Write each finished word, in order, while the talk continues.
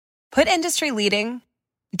Put industry leading,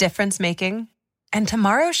 difference making, and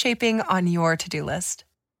tomorrow shaping on your to-do list.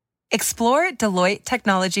 Explore Deloitte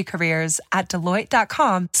Technology Careers at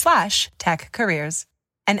Deloitte.com/tech careers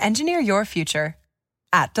and engineer your future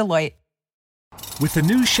at Deloitte. With the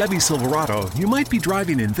new Chevy Silverado, you might be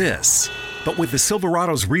driving in this. But with the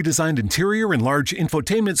Silverado's redesigned interior and large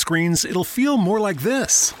infotainment screens, it'll feel more like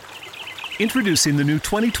this. Introducing the new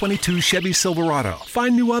 2022 Chevy Silverado.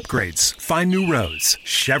 Find new upgrades. Find new roads.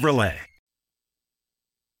 Chevrolet.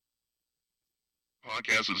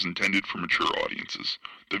 Podcast is intended for mature audiences.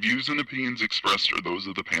 The views and opinions expressed are those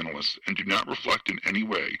of the panelists and do not reflect in any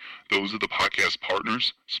way those of the podcast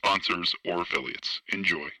partners, sponsors, or affiliates.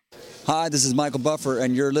 Enjoy. Hi, this is Michael Buffer,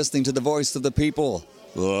 and you're listening to The Voice of the People.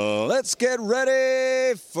 Let's get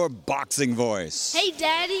ready for Boxing Voice. Hey,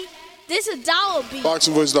 Daddy, this is Dollar Beat.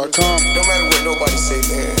 BoxingVoice.com. No matter what nobody say,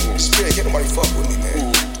 man, Spirit, can't nobody fuck with me,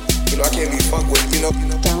 man. You know, I can't be fucked with, you know.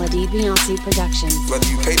 Dollar D Beyonce Productions. Whether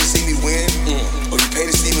you pay to see me win or you pay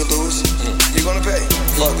to see me lose, you're gonna pay.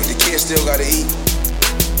 Fuck it, the kids still gotta eat.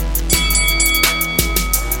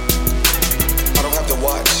 I don't have to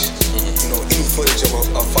watch, you know, any footage of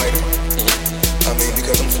a fighter. I mean,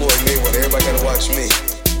 because I'm Floyd Mayweather, everybody gotta watch me.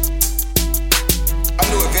 I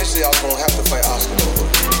knew eventually I was gonna have to fight Oscar Nova.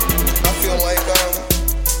 I feel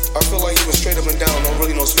like he was straight up and down, no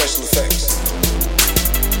really no special effects.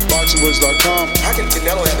 BoxingVoice.com. How can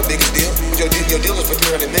Canelo have the biggest deal? Your deal is for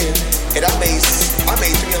 $300 million, and I made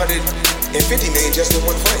 $350 million just in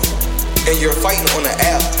one fight. And you're fighting on the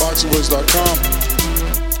app. BoxingVoice.com.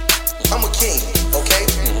 I'm a king, okay?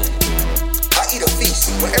 I eat a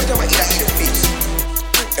feast. Every time I eat a feast.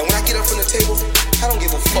 And when I get up from the table, I don't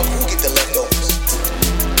give a fuck who get the leftovers.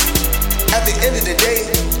 At the end of the day,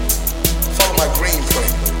 follow my green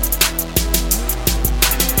print.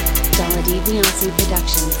 Dollar D Beyonce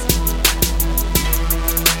Productions.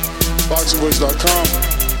 BoxingVoice.com.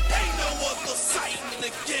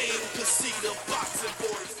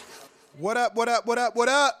 What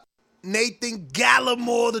up? Nathan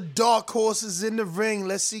Gallimore, the dark horse, is in the ring.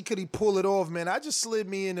 Let's see, could he pull it off, man? I just slid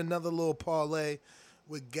me in another little parlay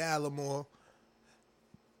with Gallimore.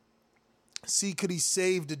 See, could he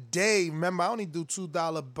save the day? Remember, I only do $2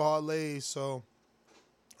 parlays, so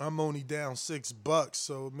I'm only down $6.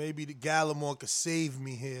 So maybe the Gallimore could save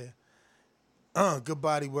me here. Good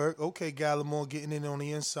body work. Okay, Gallimore getting in on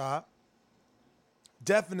the inside.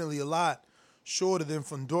 Definitely a lot shorter than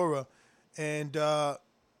Fundora. And, I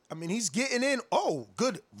mean, he's getting in. Oh,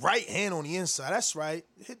 good right hand on the inside. That's right.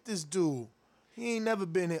 Hit this dude. He ain't never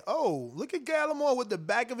been hit. Oh, look at Gallimore with the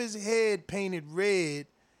back of his head painted red.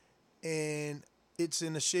 And it's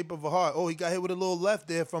in the shape of a heart. Oh, he got hit with a little left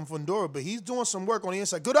there from Fundora. But he's doing some work on the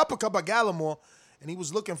inside. Good uppercut by Gallimore. And he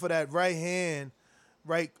was looking for that right hand,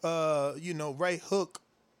 right hook.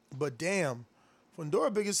 But damn,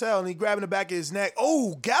 Fundora big as hell. And he grabbing the back of his neck.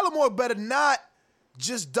 Oh, Gallimore better not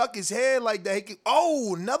just duck his head like that.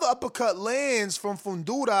 Another uppercut lands from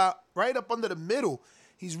Fundora right up under the middle.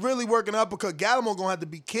 He's really working uppercut. Gallimore going to have to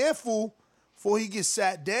be careful before he gets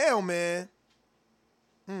sat down, man.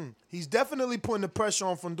 He's definitely putting the pressure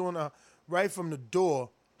on Fundora right from the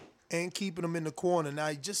door and keeping him in the corner. Now,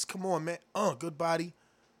 come on, man. Good body.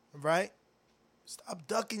 All right? Stop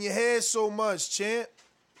ducking your head so much, champ.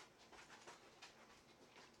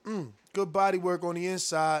 Good body work on the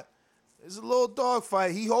inside. It's a little dog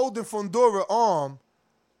fight. He holding Fundora arm.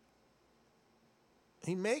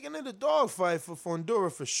 He making it a dog fight for Fundora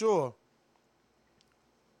for sure.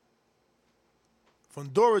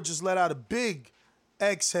 Fundora just let out a big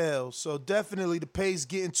exhale, so definitely the pace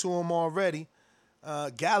getting to him already.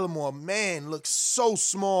 Gallimore, man, looks so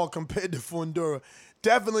small compared to Fundora.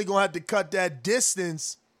 Definitely going to have to cut that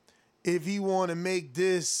distance if he want to make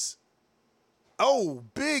this. Oh,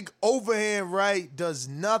 big overhand right, does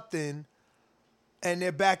nothing. And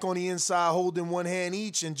they're back on the inside holding one hand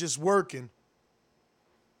each and just working.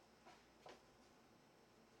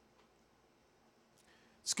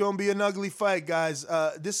 It's going to be an ugly fight, guys.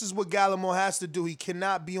 This is what Gallimore has to do. He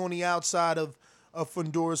cannot be on the outside of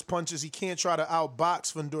Fundora's punches. He can't try to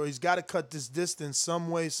outbox Fundora. He's got to cut this distance some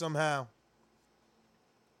way, somehow.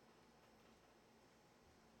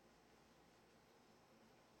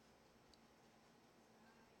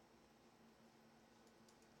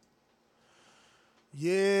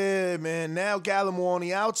 Yeah, man. Now Gallimore on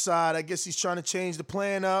the outside. I guess he's trying to change the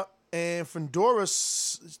plan up. And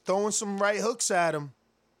Fundora's throwing some right hooks at him.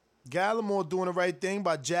 Gallimore doing the right thing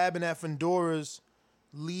by jabbing at Fundora's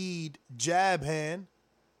lead jab hand.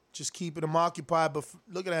 Just keeping him occupied. But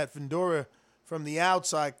look at that. Fundora from the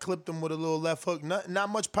outside clipped him with a little left hook. Not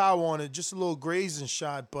much power on it. Just a little grazing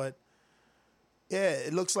shot. But Yeah,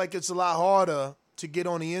 it looks like it's a lot harder to get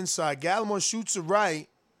on the inside. Gallimore shoots a right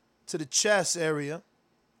to the chest area.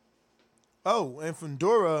 Oh, and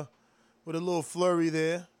Fundora with a little flurry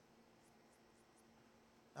there.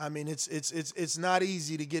 I mean, it's not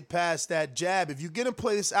easy to get past that jab. If you're going to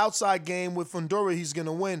play this outside game with Fundora, he's going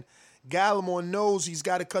to win. Gallimore knows he's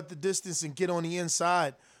got to cut the distance and get on the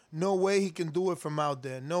inside. No way he can do it from out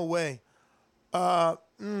there. No way.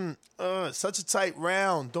 Such a tight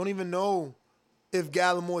round. Don't even know if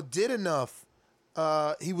Gallimore did enough.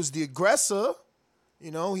 He was the aggressor. You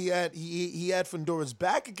know, he had Fundora's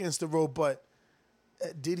back against the rope, but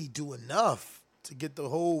did he do enough to get the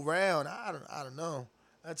whole round? I don't know.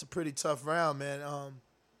 That's a pretty tough round, man.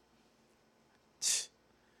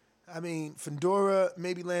 I mean, Fundora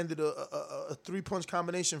maybe landed a three-punch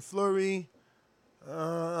combination flurry.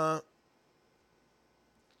 I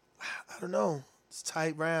don't know. It's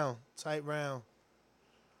tight round.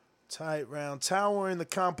 Tower in the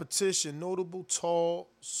competition. Notable tall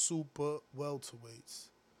super welterweights.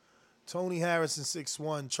 Tony Harrison,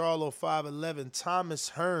 6'1". Charlo, 5'11". Thomas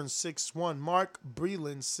Hearn, 6'1". Mark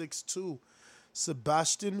Breland, 6'2".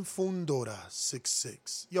 Sebastian Fundora,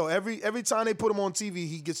 6'6". Yo, every time they put him on TV,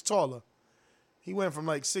 he gets taller. He went from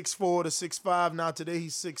like 6'4" to 6'5". Now today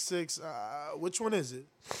he's 6'6". Which one is it?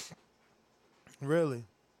 Really?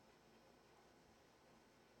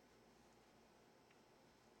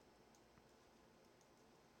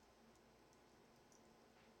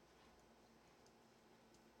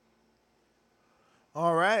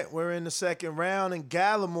 All right, we're in the second round, and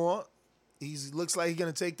Gallimore, looks like he's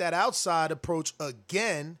going to take that outside approach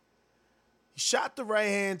again. He shot the right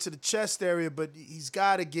hand to the chest area, but he's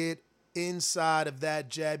got to get inside of that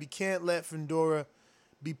jab. You can't let Fundora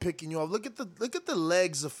be picking you off. Look at the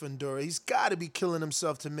legs of Fundora. He's got to be killing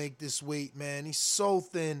himself to make this weight, man. He's so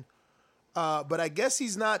thin. But I guess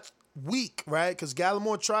he's not weak, right? Because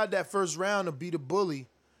Gallimore tried that first round to beat a bully,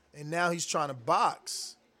 and now he's trying to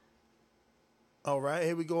box. All right,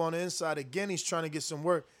 here we go on the inside. Again, he's trying to get some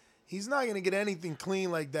work. He's not going to get anything clean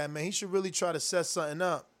like that, man. He should really try to set something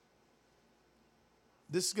up.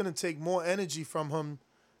 This is going to take more energy from him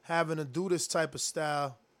having to do this type of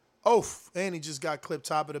style. Oh, and he just got clipped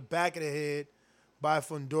top of the back of the head by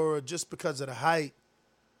Fundora just because of the height.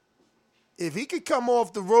 If he could come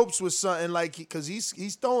off the ropes with something like, because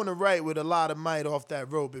he's throwing the right with a lot of might off that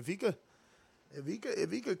rope. If he could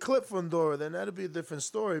clip Fundora, then that'd be a different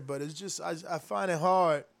story. But it's just I find it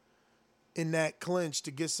hard in that clinch to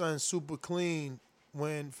get something super clean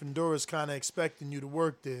when Fundora's kind of expecting you to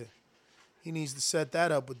work there. He needs to set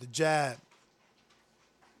that up with the jab.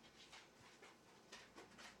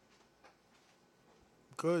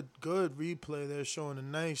 Good replay there, showing a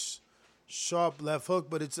nice sharp left hook.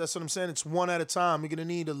 But that's what I'm saying. It's one at a time. You're gonna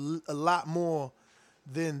need a lot more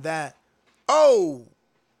than that. Oh.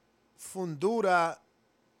 Fundora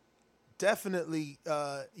definitely,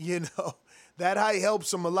 that height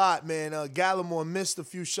helps him a lot, man. Gallimore missed a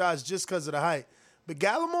few shots just because of the height. But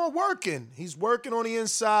Gallimore working. He's working on the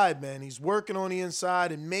inside, man. He's working on the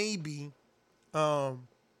inside, and maybe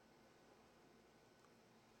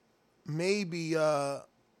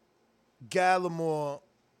Gallimore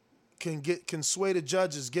can sway the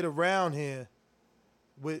judges, get around here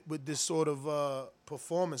with this sort of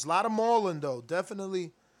performance. A lot of mauling, though.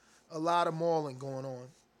 Definitely a lot of mauling going on.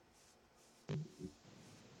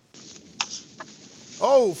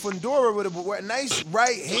 Oh, Fundora with a nice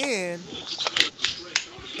right hand.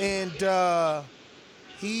 And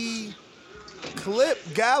he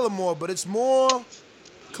clipped Gallimore, but it's more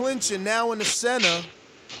clinching now in the center.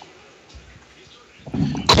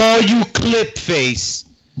 Call you clip face.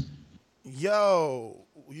 Yo,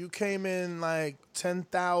 you came in like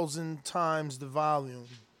 10,000 times the volume.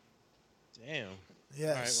 Damn.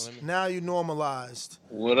 Yes. Right, now you normalized.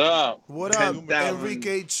 What up? What up,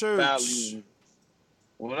 Enrique Church? Value.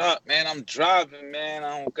 What up, man? I'm driving, man.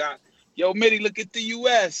 I don't got. Yo, Mitty, look at the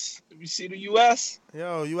U.S. Have you see the U.S.?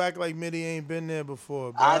 Yo, you act like Mitty ain't been there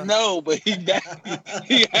before, bro. I know, but he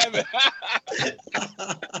haven't.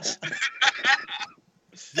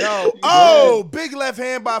 Yo, big left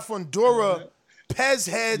hand by Fundora. Pez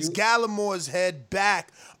heads Gallimore's head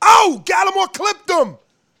back. Oh, Gallimore clipped him.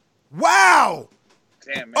 Wow.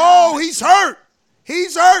 Damn, man. Oh, he's hurt.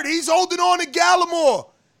 He's holding on to Gallimore.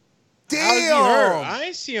 Damn. How's he hurt? I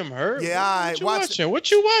ain't see him hurt. Yeah, all right.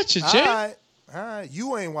 What you watching, Jay? All right.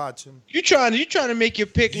 You ain't watching. You trying to make your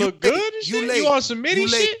pick look good and shit? You on some Mitty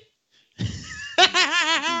shit?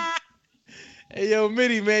 Hey, yo,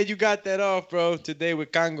 Mitty, man, you got that off, bro, today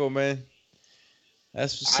with Congo, man.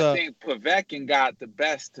 That's what's up. I think Povetkin got the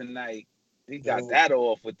best tonight. He got that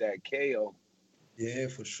off with that KO. Yeah,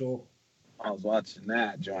 for sure. I was watching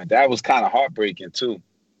that joint. That was kind of heartbreaking too.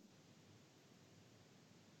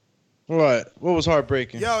 What? What was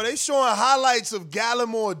heartbreaking? Yo, they showing highlights of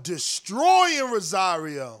Gallimore destroying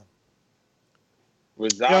Rosario.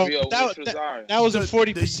 Rosario, that was a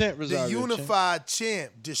 40% Rosario. The unified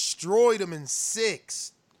champ destroyed him in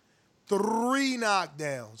 6. 3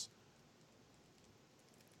 knockdowns.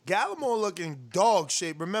 Gallimore looking dog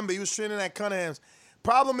shape. Remember, he was training at Cunningham's.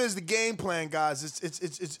 Problem is the game plan, guys.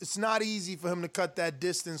 It's not easy for him to cut that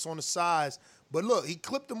distance on the sides. But look, he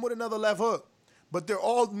clipped him with another left hook. But they're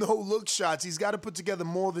all no-look shots. He's got to put together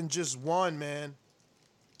more than just one, man.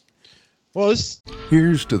 Well,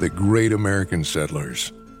 here's to the great American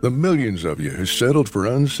settlers, the millions of you who settled for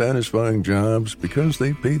unsatisfying jobs because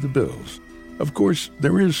they pay the bills. Of course,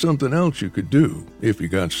 there is something else you could do if you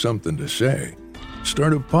got something to say.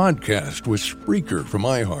 Start a podcast with Spreaker from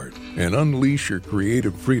iHeart and unleash your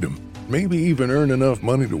creative freedom. Maybe even earn enough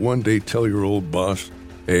money to one day tell your old boss,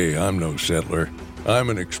 "Hey, I'm no settler. I'm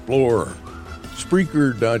an explorer."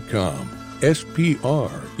 Spreaker.com.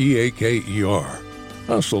 Spreaker.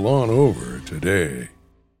 Hustle on over today.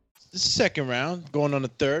 This is second round, going on the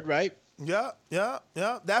third, right? Yeah.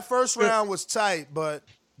 That first round was tight, but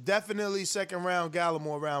definitely second round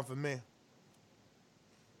Gallimore round for me.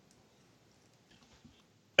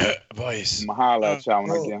 Boys. I'm going to holler at y'all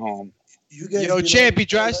when I get home. Yo, Champ, you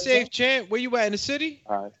drive safe, Champ. Where you at, in the city?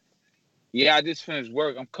 All right. Yeah, I just finished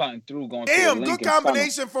work. I'm cutting through, going to Damn, good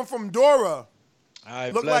combination from Dora.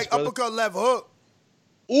 Right, look like brother. Uppercut left hook.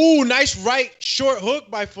 Ooh, nice right short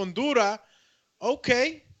hook by Fundora.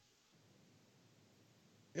 Okay.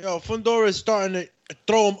 Yo, Fundora is starting to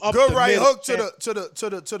throw him up. Good the right middle, hook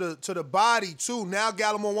to the body too. Now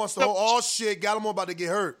Gallimore wants to hold. Oh shit, Gallimore about to get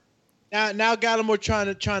hurt. Now Gallimore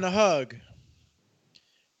trying to hug.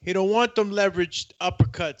 He don't want them leveraged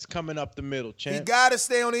uppercuts coming up the middle, Champ. He got to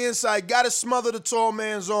stay on the inside. Got to smother the tall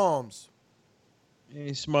man's arms. He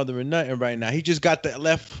ain't smothering nothing right now. He just got the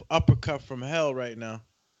left uppercut from hell right now.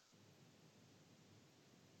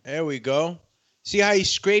 There we go. See how he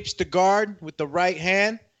scrapes the guard with the right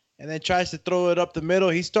hand and then tries to throw it up the middle?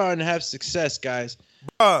 He's starting to have success, guys.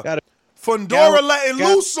 Fundora letting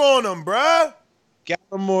loose on him, bruh.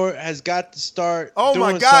 Gallimore has got to start. Oh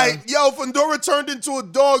my God. Something. Yo, Fundora turned into a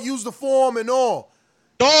dog, used the forearm and all.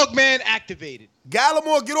 Dog man activated.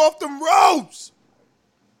 Gallimore, get off them ropes.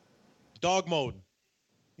 Dog mode.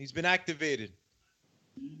 He's been activated.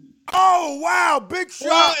 Oh, wow. Big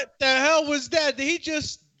shot. What the hell was that? Did he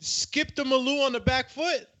just skip the Malou on the back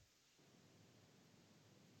foot?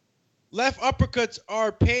 Left uppercuts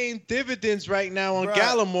are paying dividends right now on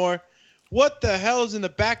Gallimore. What the hell is in the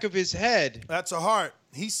back of his head? That's a heart.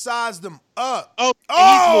 He sized them up.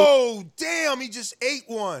 Oh, damn. He just ate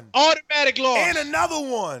one. Automatic loss. And another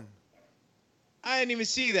one. I didn't even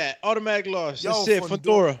see that. Automatic loss. Yo, that's it.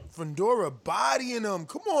 Fundora. Fundora bodying him.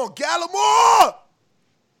 Come on, Gallimore.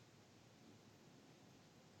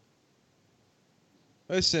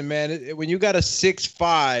 Listen, man, when you got a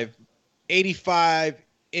 6'5", 85-inch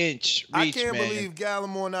reach, I can't believe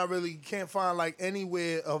Gallimore can't find like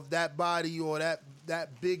anywhere of that body or that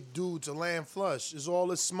big dude to land flush. It's all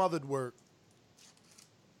this smothered work.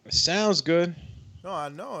 It sounds good. No, I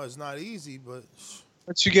know it's not easy, but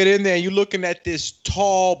once you get in there, you're looking at this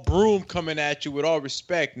tall broom coming at you. With all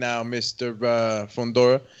respect, now, Mr.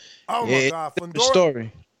 Fundora. Oh my God, Fundora!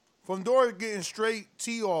 Story. Fundora getting straight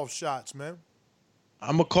tee-off shots, man.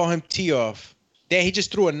 I'm gonna call him tee-off. Damn, he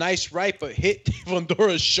just threw a nice right, but hit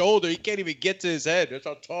Fundora's shoulder. He can't even get to his head. That's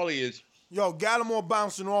how tall he is. Yo, Gallimore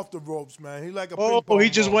bouncing off the ropes, man. He like a oh, he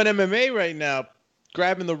just went MMA right now,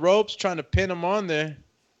 grabbing the ropes, trying to pin him on there.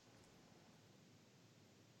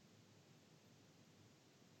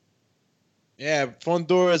 Yeah,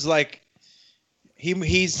 Fundora's like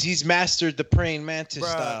he's mastered the praying mantis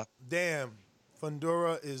style. Damn,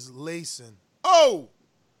 Fundora is lacing. Oh,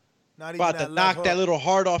 not even about to knock that little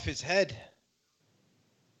heart off his head.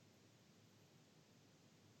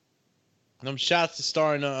 Them shots are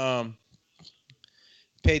starting to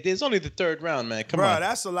pay. It's only the third round, man. Come on,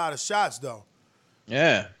 that's a lot of shots, though.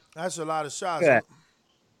 Yeah, that's a lot of shots. Yeah.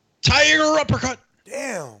 Tiger uppercut.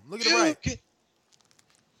 Damn, look at the right.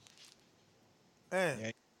 Man.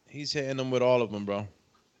 Yeah, he's hitting them with all of them, bro.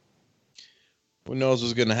 Who knows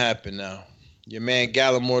what's gonna happen now? Your man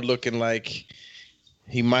Gallimore looking like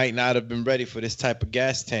he might not have been ready for this type of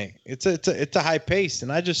gas tank. It's a high pace,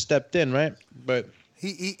 and I just stepped in, right? But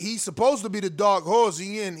he's supposed to be the dark horse.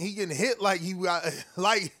 He getting hit like he getting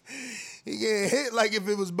hit like if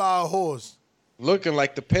it was by a horse. Looking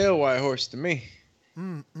like the pale white horse to me.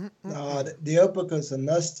 Nah, the uppercuts are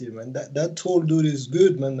nasty, man. That tall dude is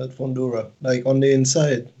good, man. That Fundora, like on the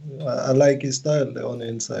inside, I like his style on the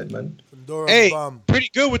inside, man. Hey, pretty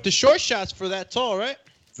good with the short shots for that tall, right?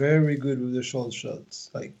 Very good with the short shots.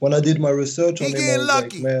 Like when I did my research on him, I was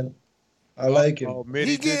like, man, I like him. Oh,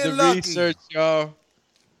 Mitty did the research, y'all.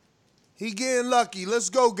 He getting lucky. Let's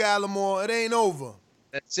go, Gallimore. It ain't over.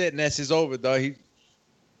 That's it. Ness is over, dog.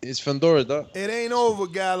 It's Fundora, dog. It ain't over,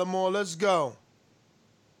 Gallimore. Let's go.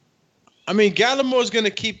 I mean, Gallimore's going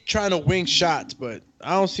to keep trying to wing shots, but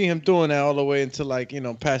I don't see him doing that all the way until, like,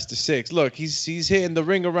 past the 6. Look, he's hitting the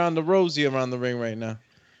ring around the rosy around the ring right now.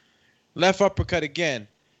 Left uppercut again.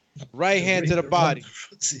 Right hand to the body.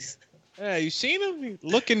 Yeah, you seen him?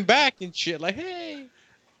 Looking back and shit, like, hey.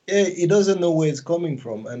 Yeah, he doesn't know where it's coming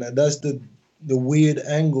from, and that's the weird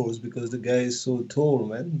angles because the guy is so tall,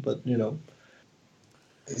 man. But,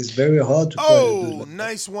 it's very hard to find like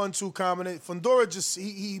nice 1-2 combination. Fundora just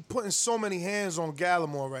he putting so many hands on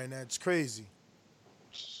Gallimore right now. It's crazy.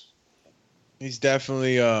 He's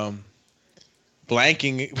definitely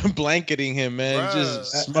blanketing him, man.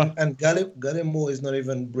 And Gallimore is not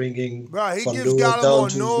even bringing Fundora down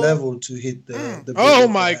to his level to hit the oh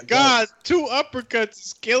my God, 2 uppercuts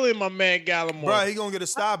is killing my man Gallimore. Bro, he gonna get a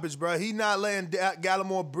stoppage, bro. He not letting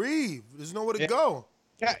Gallimore breathe. There's nowhere to go.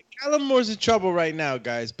 Gallimore's in trouble right now,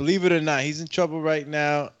 guys. Believe it or not, he's in trouble right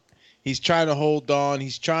now. He's trying to hold on.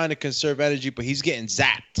 He's trying to conserve energy, but he's getting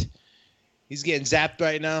zapped. He's getting zapped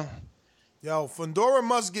right now. Yo, Fundora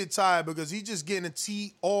must get tired because he's just getting a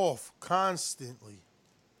tee off constantly.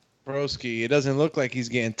 Broski, it doesn't look like he's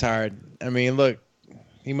getting tired. I mean, look,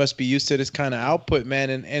 he must be used to this kind of output,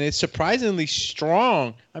 man, and it's surprisingly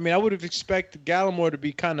strong. I mean, I would have expected Gallimore to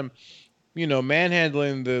be kind of,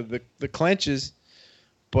 manhandling the clenches.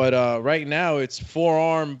 But right now, it's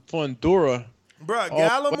forearm Fundora. Bro,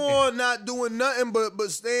 Gallimore not doing nothing but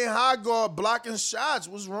staying high guard, blocking shots.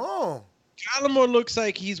 What's wrong? Gallimore looks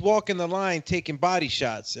like he's walking the line, taking body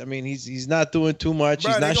shots. I mean, he's not doing too much.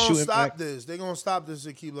 Bro, he's not shooting back. They're going to stop this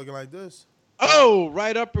and keep looking like this. Oh,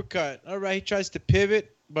 right uppercut. All right, he tries to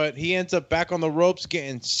pivot, but he ends up back on the ropes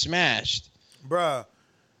getting smashed. Bruh,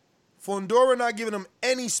 Fundora not giving him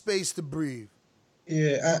any space to breathe.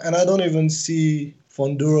 Yeah, and I don't even see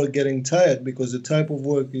Fundora getting tired because the type of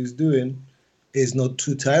work he's doing is not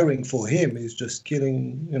too tiring for him. He's just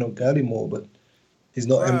killing, Gallimore, but he's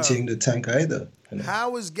not emptying the tank either.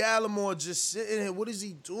 How is Gallimore just sitting here? What is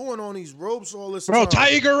he doing on these ropes all this time? time?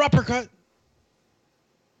 Tiger uppercut.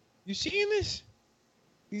 You seeing this?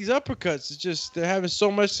 These uppercuts, they're having so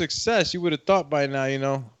much success. You would have thought by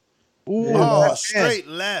now, Ooh, straight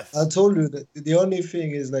left. I told you that the only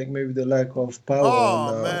thing is like maybe the lack of power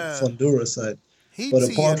on Fundora's side. But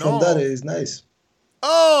apart from that, it is nice.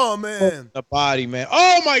 Oh, man. The body, man.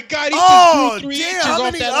 Oh, my God. He just threw 3 inches how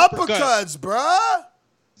off many that uppercuts, bruh?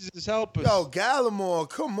 Jesus, help us. Yo, Gallimore,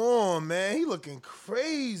 come on, man. He looking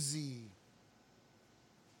crazy.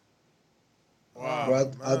 Wow.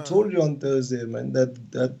 Bro, I told you on Thursday, man,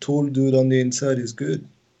 that tall dude on the inside is good.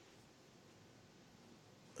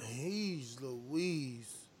 He's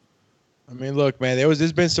Louise. I mean, look, man,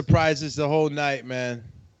 there's been surprises the whole night, man.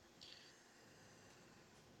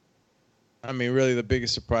 I mean, really, the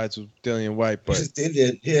biggest surprise was Dillian White, but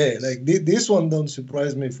yeah, like this one don't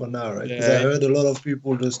surprise me for now, right? Because I heard a lot of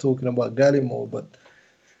people just talking about Gallimore, but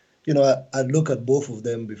I look at both of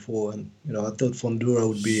them before, and I thought Fundora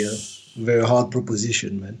would be a very hard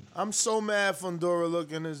proposition, man. I'm so mad Fundora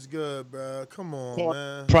looking as good, bro. Come on,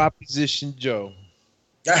 man. Proposition Joe.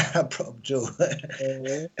 Prop Joe.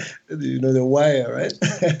 The wire, right?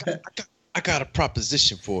 I got a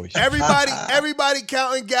proposition for you. Everybody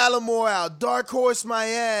counting Gallimore out. Dark horse my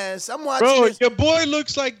ass. I'm watching this. Your boy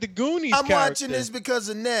looks like the Goonies I'm watching this because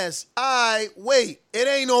of Ness. Wait. It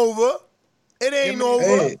ain't over. It ain't over.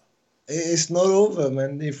 Hey, it's not over,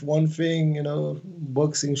 man. If one thing,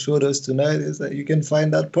 boxing showed us tonight is that you can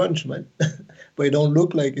find that punch, man. But it don't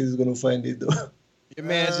look like he's going to find it, though. Your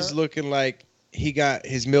man's just looking like he got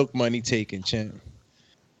his milk money taken, champ.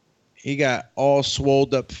 He got all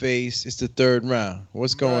swolled up face. It's the 3rd round.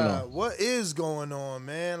 What's going on? What is going on,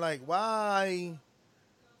 man? Like, why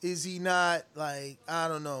is he not, like, I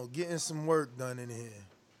don't know, getting some work done in here?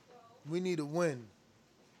 We need a win.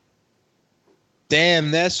 Damn,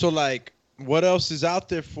 that's so, like, what else is out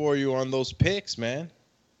there for you on those picks, man?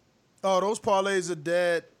 Oh, those parlays are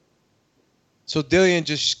dead. So Dillian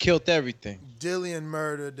just killed everything. Dillian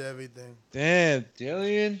murdered everything. Damn,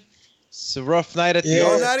 Dillian. It's a rough night at the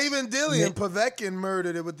office. Not even Dillian. Povetkin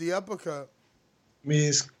murdered it with the uppercut.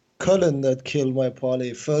 It's Cullen that killed my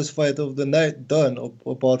parlay. First fight of the night, done.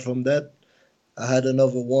 Apart from that, I had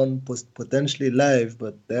another one potentially live,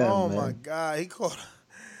 but damn, Oh man. my God, he caught,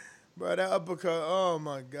 bro, that uppercut. Oh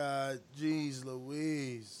my God, jeez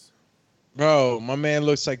Louise. Bro, my man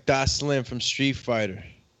looks like Da Slim from Street Fighter.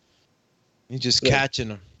 He's just catching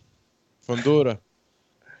him. Fundura.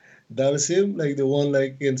 That was him, like the one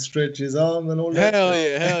like can stretch his arm and all that. Hell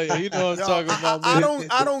yeah. You know what I'm talking about, man.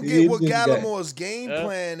 I don't get what Indian guy. Gallimore's game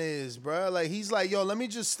plan is, bro. Like he's like, yo, let me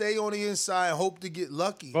just stay on the inside and hope to get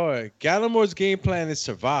lucky. Boy, Gallimore's game plan is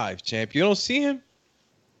survive, champ. You don't see him?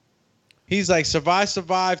 He's like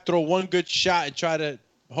survive, throw one good shot and try to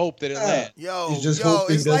hope that it lands. He's just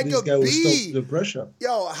hoping it's that like this a guy will bee. stop the pressure.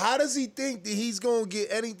 Yo, how does he think that he's gonna get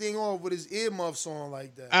anything off with his earmuffs on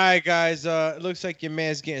like that? All right, guys. It looks like your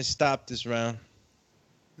man's getting stopped this round.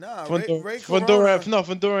 Nah,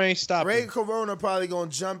 Fundora ain't stopping. Ray Corona probably gonna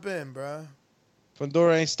jump in, bro.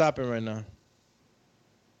 Fundora ain't stopping right now.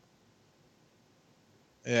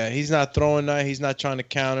 Yeah, he's not throwing that. He's not trying to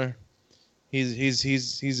counter. He's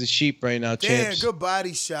a sheep right now, Damn, champs. good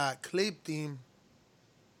body shot. Clipped him.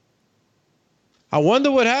 I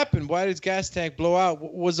wonder what happened. Why did his gas tank blow out?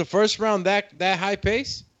 Was the first round that high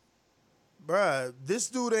pace? Bruh, this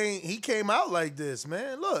dude he came out like this,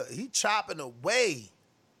 man. Look, he chopping away.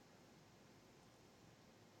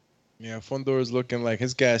 Yeah, Fundora's looking like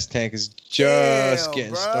his gas tank is just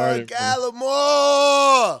getting started.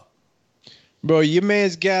 Gallimore! Bro, your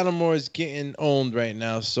man's Gallimore is getting owned right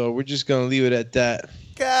now, so we're just going to leave it at that.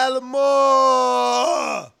 Gallimore!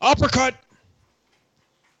 Uppercut!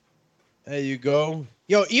 There you go.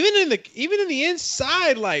 Yo, even in the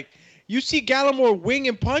inside, like you see Gallimore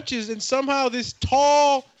winging punches, and somehow this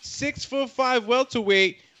tall 6'5"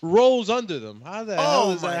 welterweight rolls under them. How the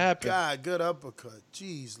hell does that happen? Oh my God, good uppercut.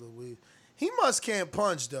 Jeez, Louise. He must can't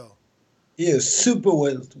punch though. Yeah, super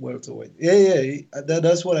welterweight. Yeah.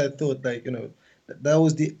 That's what I thought. Like that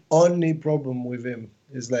was the only problem with him.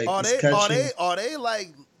 Is like Are catching. they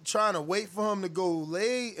like trying to wait for him to go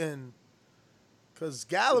late and? Because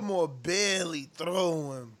Gallimore barely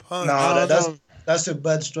throwing punches. No, that's a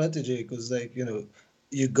bad strategy because, like,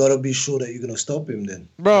 you got to be sure that you're going to stop him then.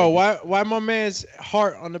 Bro, why my man's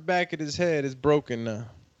heart on the back of his head is broken now?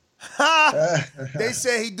 They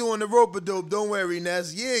say he doing the rope-a-dope. Don't worry,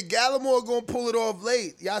 Ness. Yeah, Gallimore going to pull it off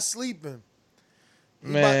late. Y'all sleeping.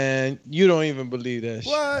 Man, you don't even believe that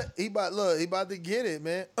shit. What? He about to get it,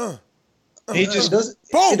 man. He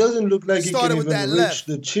doesn't look like he can with even that reach left.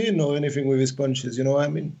 the chin or anything with his punches. You know what I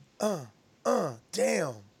mean?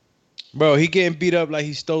 Damn. Bro, he getting beat up like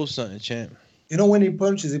he stole something, champ. When he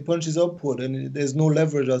punches upward, and there's no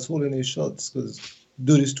leverage at all in his shots because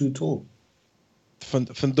dude is too tall.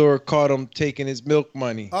 Fundora caught him taking his milk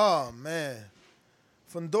money. Oh, man.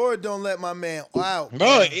 Fundora don't let my man out.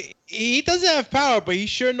 Bro, he doesn't have power, but he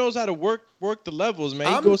sure knows how to work the levels,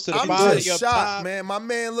 man. He goes to the body just up shocked, top. man. My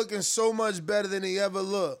man looking so much better than he ever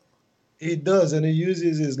looked. He does, and he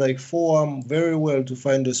uses his forearm very well to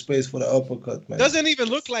find the space for the uppercut, man. Doesn't even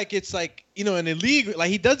look like it's an illegal. Like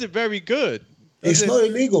he does it very good. It's not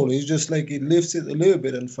illegal. It's just like he lifts it a little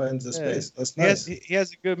bit and finds the space. That's nice. He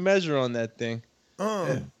has a good measure on that thing. He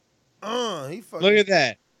fucking, Look at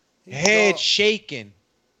that. Head shaking.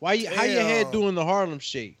 How your head doing the Harlem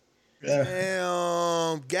Shake?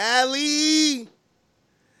 Damn, Gallimore!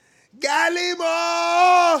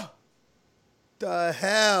 The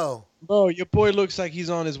hell? Bro, your boy looks like he's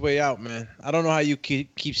on his way out, man. I don't know how you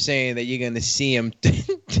keep saying that you're going to see him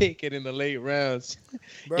take it in the late rounds.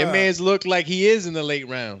 Bruh. Your man's look like he is in the late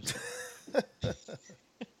rounds.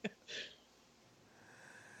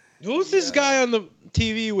 Who's this guy on the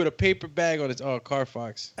TV with a paper bag on his... Oh,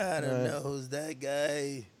 Carfax. I don't know who's that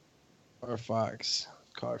guy. Carfax.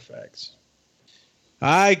 All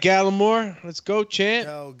right, Gallimore. Let's go, champ.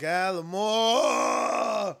 Yo,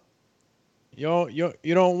 Gallimore! You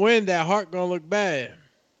don't win, that heart gonna look bad.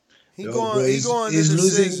 He's He's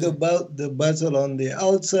losing the battle on the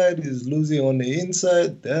outside. He's losing on the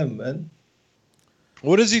inside. Damn, man.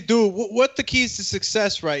 What does he do? What the keys to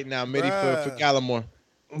success right now, Mitty, for Gallimore?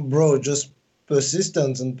 Bro, just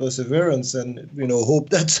persistence and perseverance, and hope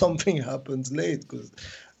that something happens late. Because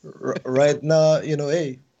right now,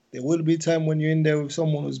 hey, there will be time when you're in there with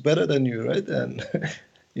someone who's better than you, right? And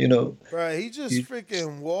Bro, he just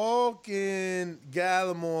freaking walking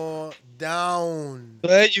Gallimore down.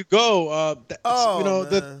 There you go. Man.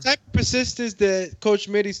 The type of persistence that Coach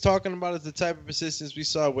Mitty's talking about is the type of persistence we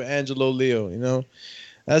saw with Angelo Leo.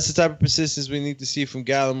 That's the type of persistence we need to see from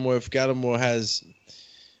Gallimore if Gallimore has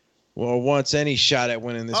wants any shot at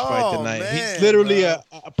winning this fight tonight. Man, he's literally a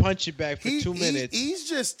punching bag for 2 minutes. He's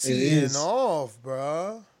just teeing off,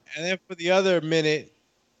 bro. And then for the other minute,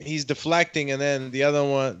 he's deflecting, and then the other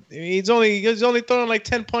one, he's only throwing like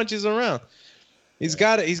 10 punches around. He's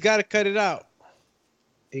got to cut it out.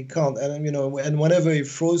 He can't, and and whenever he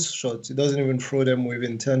throws shots, he doesn't even throw them with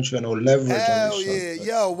intention or leverage. Hell on his yeah, shots.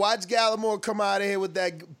 yo, watch Gallimore come out of here with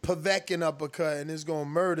that Povetkin uppercut, and it's gonna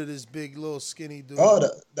murder this big little skinny dude. Oh,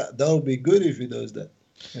 that would be good if he does that.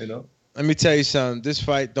 Let me tell you something. This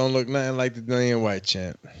fight don't look nothing like the Dillian White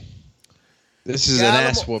champ. This is an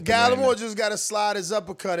ass whooping. Gallimore just got to slide his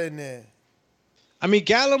uppercut in there. I mean,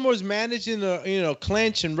 Gallimore's managing to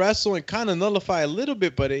clinch and wrestle and kind of nullify a little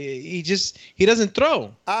bit, but he doesn't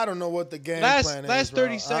throw. I don't know what the game plan is. Last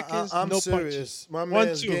 30 seconds, I'm no serious. punches. My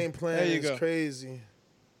man's 1-2. game plan is crazy.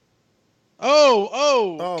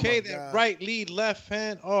 Okay, that right lead, left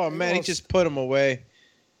hand. Oh man, he just put him away.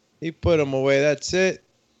 That's it.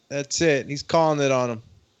 He's calling it on him.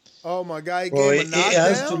 Oh my God, he Bro, gave him a knockdown. he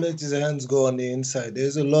has to let his hands go on the inside.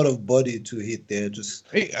 There's a lot of body to hit there. Just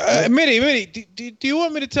Mitty, do you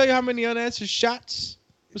want me to tell you how many unanswered shots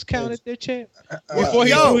was counted there, champ? Before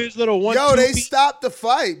he threw his little 1-2. Yo, they stopped the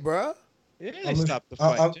fight, bro. Yeah, they stopped the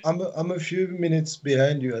fight. I'm a few minutes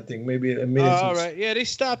behind you. I think maybe a minute. All right, yeah, they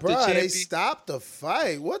stopped the champ. They stopped the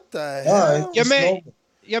fight. What the hell? Your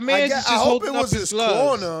man just I hope holding it was up his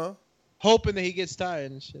gloves, corner. hoping that he gets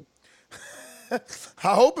tired and shit.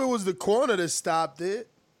 I hope it was the corner that stopped it.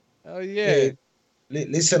 Oh yeah.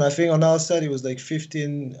 Listen, I think on our side it was like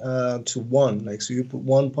 15 to 1. Like, so you put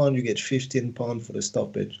 £1, you get 15 pounds for the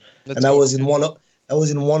stoppage. And that was in one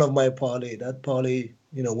of my parlay. That parlay,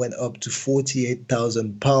 went up to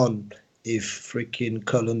 £48,000 if freaking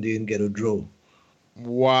Cullen didn't get a draw.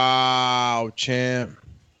 Wow, champ.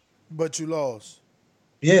 But you lost.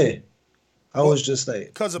 Yeah. I was just like,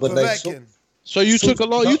 because of Povetkin. So you took a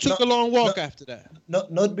long walk after that.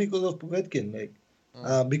 Not because of Povetkin,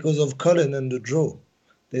 because of Cullen and the draw.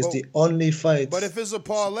 There's the only fight. But if it's a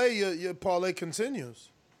parlay, your parlay continues.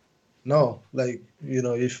 No, if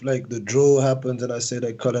the draw happens and I say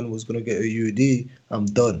that Cullen was gonna get a UD, I'm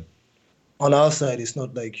done. On our side, it's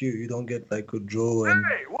not like you. You don't get like a draw and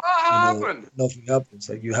what happened? Nothing happens.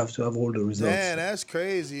 Like, you have to have all the results. Man, that's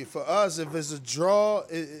crazy. For us, if it's a draw,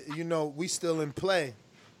 we still in play.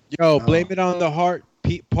 Yo, blame it on the heart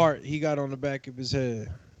part he got on the back of his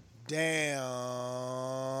head. Damn,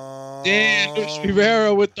 Luis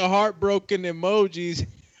Rivera with the heartbroken emojis.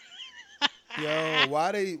 Yo,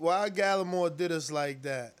 why Gallimore did us like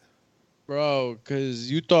that? Bro,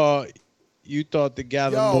 because you thought the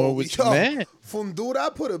Gallimore was your man.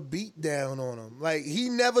 Fundura put a beat down on him. Like, he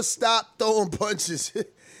never stopped throwing punches.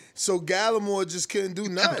 So Gallimore just couldn't do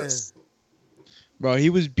nothing. Bro, he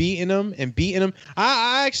was beating him.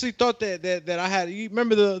 I actually thought that I had. You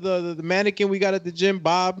remember the mannequin we got at the gym,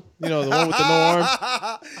 Bob? The one with the no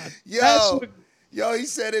arm. Yo, he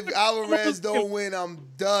said if Alvarez don't win, I'm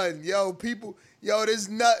done. People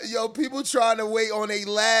trying to wait on a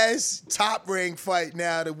last top rank fight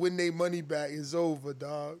now to win their money back. Is over,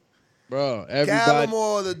 dog. Bro, everybody.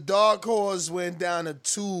 Gallimore, the dark horse, went down the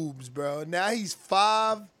tubes, bro. Now he's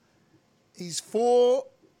 4-1.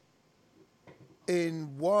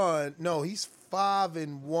 No, he's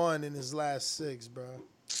 5-1 in his last 6, bro.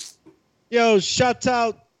 Yo, shout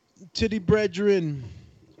out to the brethren.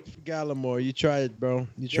 Gallimore, you tried, bro.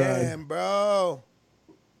 You tried. Damn, bro.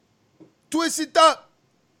 Twist it up.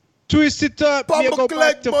 Papa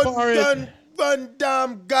collect Van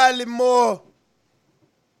Dam Gallimore.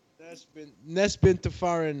 That's been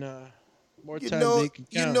Tafarin more times than you can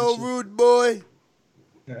count. Rude boy.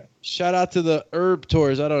 Yeah. Shout out to the Herb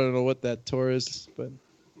Tours. I don't know what that tour is, but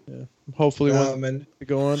yeah, hopefully one to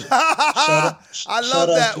go on. I love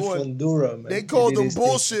that one. Fundura, man. They called him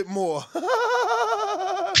bullshit more.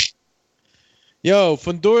 Yo,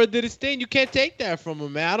 Fundura did his thing. You can't take that from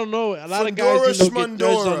him, man. I don't know. A lot of guys get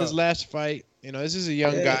judged on his last fight. This is a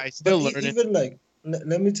young guy, still learning. Even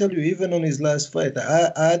let me tell you, even on his last fight,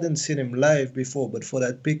 I hadn't seen him live before, but for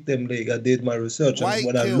that Pick Them League, I did my research. And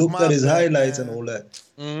when I looked at his highlights and all that,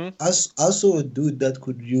 I saw a dude that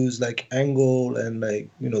could use angle and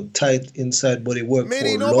tight inside body work.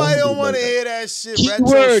 Minnie, nobody don't want to hear that shit.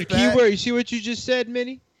 Keyword. You see what you just said,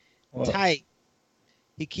 Minnie? What? Tight.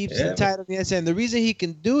 He keeps it tight on the inside. And the reason he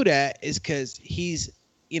can do that is because he's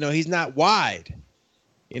not wide.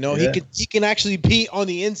 He can actually be on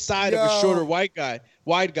the inside of a shorter wide guy.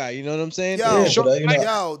 You know what I'm saying?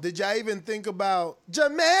 Yo, did y'all even think about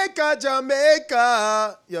Jamaica?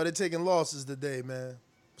 Yo, they're taking losses today, man.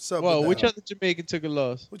 What's up? Whoa, which other Jamaican took a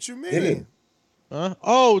loss? What you mean? Huh?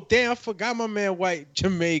 Oh, damn! I forgot my man, white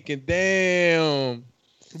Jamaican. Damn.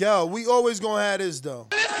 Yo, we always gonna have this though.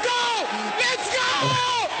 Let's go!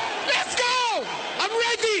 I'm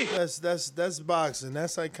ready. That's boxing.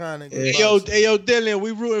 That's iconic. Hey, yo, Dylan,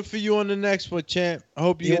 we rooting for you on the next one, champ. I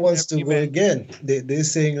hope you. He wants to go again. They're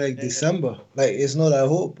saying like December. Like it's not. I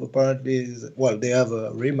hope. Apparently, they have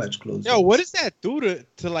a rematch clause. Yo, what does that do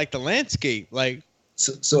to like the landscape? Like,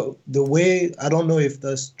 so the way I don't know if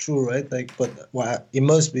that's true, right? Like, but it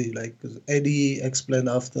must be like because Eddie explained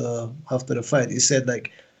after the fight. He said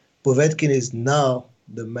like Povetkin is now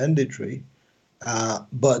the mandatory,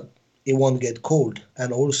 but it won't get called.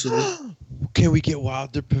 And also, can we get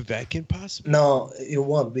Wilder Povetkin possibly? No, it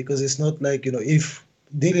won't because it's not like if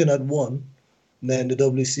Dillian had won, then the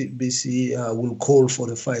WBC will call for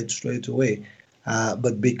the fight straight away.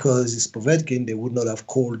 But because it's Povetkin, they would not have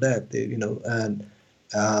called that. And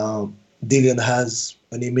Dillian has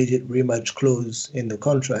an immediate rematch clause in the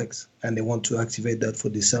contracts, and they want to activate that for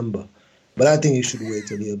December. But I think you should wait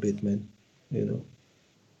a little bit, man.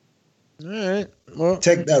 All right. Well,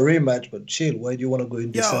 take that rematch, but chill. Why do you want to go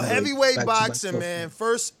in December? Yo, heavyweight boxing, man.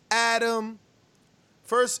 First Adam,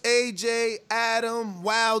 first AJ, Adam,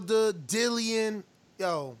 Wilder, Dillian.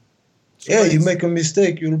 Yo. Yeah, you make a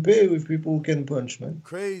mistake, you'll pay with people who can punch, man.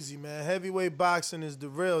 Crazy, man. Heavyweight boxing is the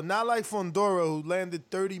real. Not like Fundora, who landed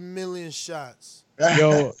 30 million shots.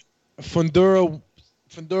 Yo, Fundora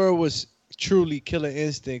was truly Killer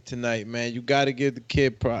Instinct tonight, man. You got to give the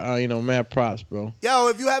kid, mad props, bro. Yo,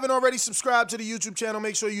 if you haven't already subscribed to the YouTube channel,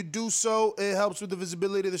 make sure you do so. It helps with the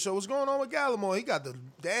visibility of the show. What's going on with Gallimore? He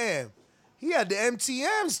had the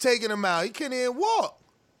MTMs taking him out. He couldn't even walk.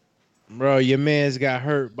 Bro, your man's got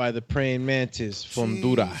hurt by the praying mantis,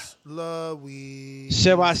 Fundura.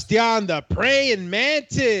 Sebastian, the praying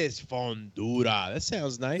mantis, Fundura. That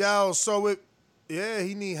sounds nice. Yo,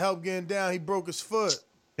 he need help getting down. He broke his foot.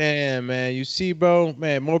 Damn, man. You see, bro?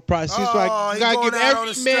 Man, more props. You got to give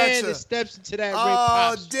every man that steps into that ring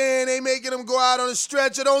props. Oh, damn. They making him go out on a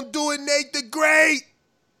stretcher. Don't do it, Nate the Great.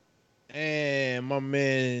 Damn, my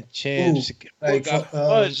man, Champs. Got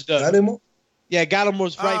fudged up. Yeah,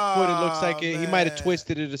 Gallimore's right foot. It looks like he might have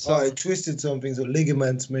twisted it or something. He twisted something, so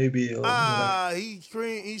ligaments maybe.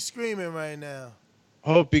 He's screaming right now.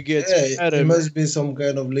 Hope he gets better. It must be some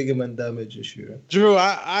kind of ligament damage issue. Drew,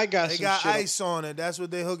 I got they some got shit ice on it. That's what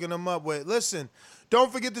they're hooking him up with. Listen,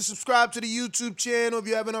 don't forget to subscribe to the YouTube channel. If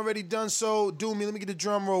you haven't already done so, do me. Let me get the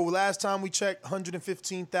drum roll. Last time we checked,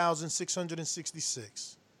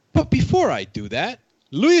 115,666. But before I do that,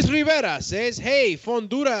 Luis Rivera says, hey,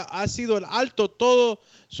 Fundura ha sido el alto todo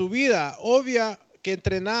su vida. Obvia que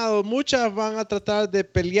entrenado, muchas van a tratar de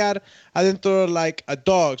pelear adentro like a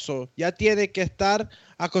dog. So, ya tiene que estar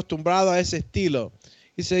acostumbrado a ese estilo.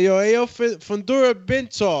 He said, Fundura been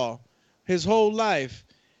tall his whole life.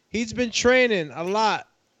 He's been training a lot.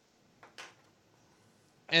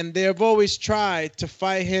 And they've always tried to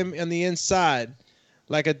fight him on the inside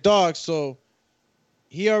like a dog. So,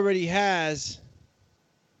 he's already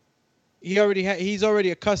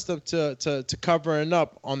accustomed to covering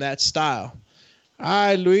up on that style. All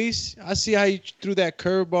right, Luis. I see how you threw that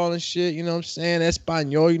curveball and shit. You know what I'm saying?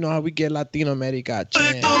 Espanol. You know how we get Latino America.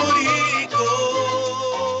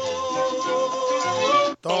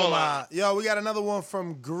 Toma. Yo, we got another one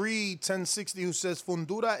from Greed 1060 who says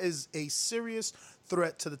Fundura is a serious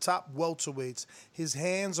threat to the top welterweights. His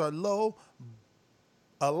hands are low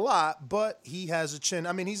a lot, but he has a chin.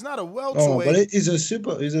 I mean, he's not a welterweight. Oh, but he's a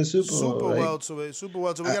super welterweight. Super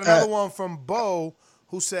welterweight. We got another one from Bo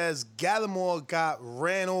who says Gallimore got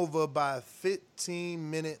ran over by a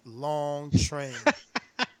 15-minute long train.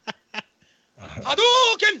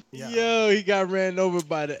 Hadouken! Yo, he got ran over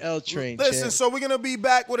by the L train. Listen, so we're going to be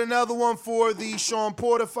back with another one for the Sean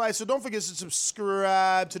Porter fight. So don't forget to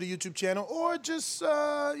subscribe to the YouTube channel or just,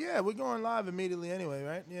 we're going live immediately anyway,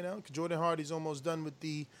 right? You know, Jordan Hardy's almost done with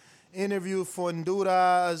the interview.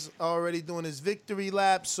 Fundura is already doing his victory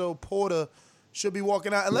lap. So Porter should be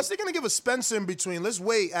walking out. Unless they're going to give us Spencer in between. Let's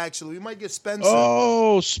wait, actually. We might get Spencer.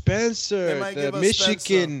 Oh, Spencer. The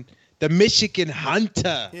Michigan. Spencer. The Michigan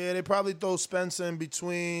Hunter. Yeah, they probably throw Spencer in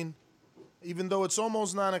between, even though it's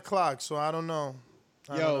almost 9 o'clock, so I don't know.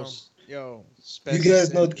 Yo, Spencer. You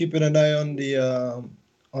guys not keeping an eye on the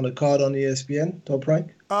card on ESPN, Top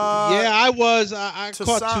Rank? Yeah, I was. I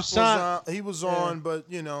caught Toussaint. He was on, but,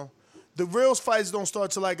 you know, the real fights don't start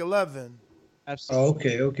till like 11.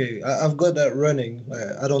 Absolutely. Oh, okay. I've got that running.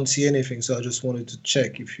 I don't see anything, so I just wanted to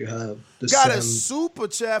check if you have the Got a super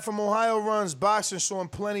chat from Ohio Runs Boxing showing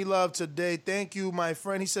plenty love today. Thank you, my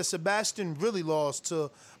friend. He says Sebastian really lost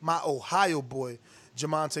to my Ohio boy.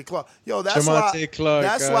 Jamonte Clark. Yo, that's why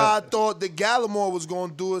I thought that Gallimore was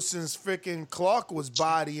gonna do it since freaking Clark was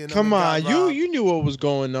bodying him. Come on, you knew what was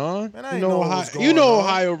going on. Man, I ain't know what was going on.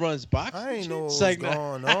 Ohio runs boxing. I ain't know what was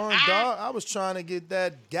going on, dog. I was trying to get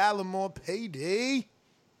that Gallimore payday.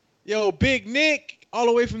 Yo, Big Nick, all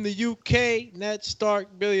the way from the UK, Ned Stark,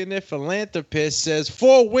 billionaire philanthropist, says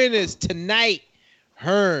 4 winners tonight: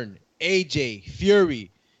 Hearn, AJ,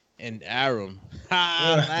 Fury, and Arum.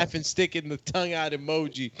 Laughing, sticking the tongue out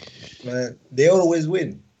emoji. Man, they always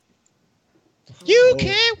win. You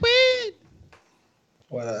can't win.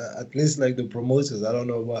 Well, at least like the promoters. I don't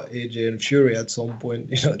know about AJ and Fury at some point.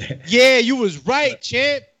 Yeah, you was right,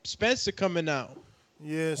 champ. Spencer coming out.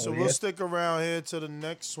 Yeah, so we'll stick around here to the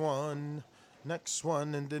next one,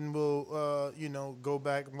 and then we'll, go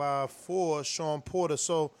back live for Sean Porter.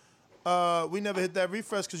 So we never hit that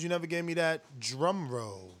refresh because you never gave me that drum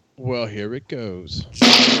roll. Well, here it goes.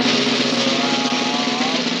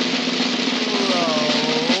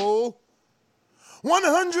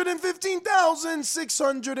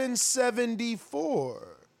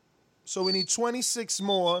 115,674. So we need 26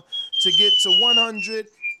 more to get to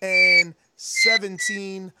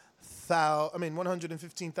 115,700.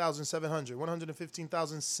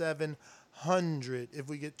 115,700. If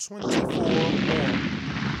we get 24 more.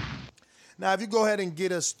 Now, if you go ahead and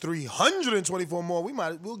get us 324 more,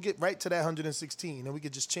 we'll get right to that 116, and we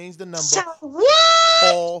could just change the number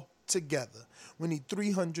all together. We need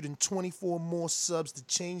 324 more subs to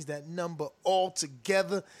change that number all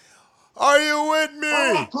together. Are you with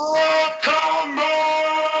me?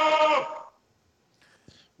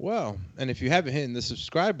 Well, and if you haven't hit the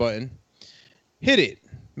subscribe button, hit it.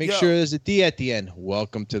 Make sure there's a D at the end.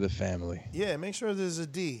 Welcome to the family. Yeah, make sure there's a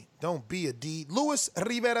D. Don't be a D. Luis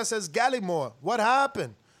Rivera says, Gallimore, what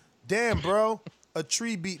happened? Damn, bro. A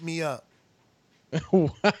tree beat me up.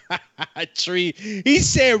 A tree. He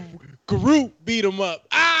said Groot beat him up.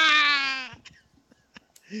 Ah!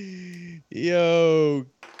 Yo,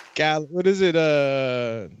 what is it?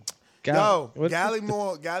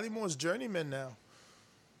 Gallimore's journeyman now.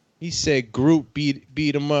 He said Groot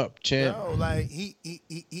beat him up, champ. No, like he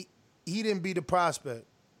didn't beat the prospect.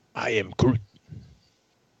 I am Groot.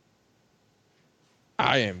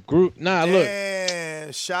 Nah, look.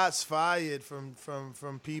 Shots fired from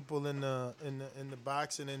people in the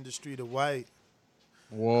boxing industry to White.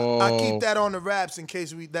 Whoa. I keep that on the wraps in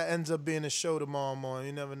case that ends up being a show tomorrow morning.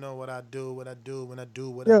 You never know what I do when I do what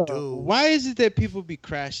I do. Why is it that people be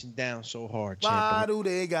crashing down so hard, champ? Why do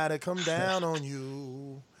they gotta come down on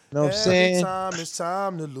you? Know what I'm saying? Every time it's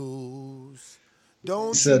time to lose.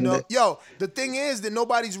 Don't you know? Yo, the thing is that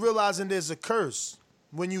nobody's realizing there's a curse.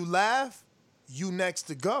 When you laugh, you next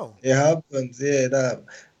to go. It happens, yeah.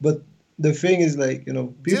 But the thing is, like,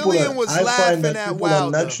 people I find that people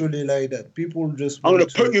are naturally like that. People just I'm going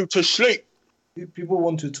to put you to sleep. People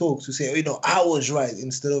want to talk, to say, I was right,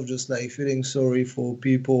 instead of just like feeling sorry for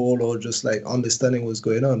people or just like understanding what's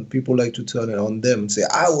going on. People like to turn it on them and say,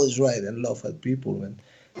 I was right, and laugh at people, man.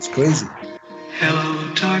 It's crazy.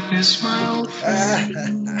 Hello, darkness, my old friend.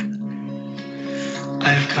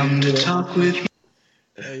 I've come to talk with you.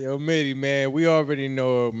 Hey, yo, Mitty, man, we already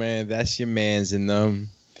know, man, that's your mans and them.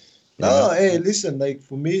 Hey, listen, like,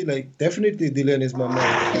 for me, like, definitely Dylan is my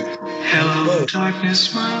man. Hello,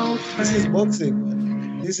 darkness, my old friend. This is boxing,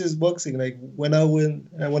 man. This is boxing. Like, when I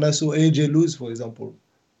saw AJ lose, for example,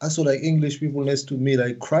 I saw like English people next to me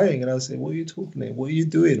like crying, and I was saying, "What are you talking about? What are you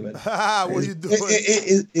doing, man? What are you doing?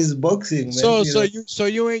 It's boxing, man." So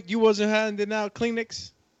you wasn't handing out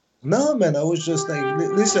Kleenex? No, man. I was just like,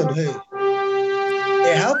 listen, hey,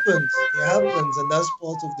 it happens, and that's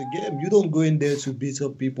part of the game. You don't go in there to beat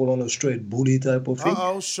up people on a straight bully type of thing.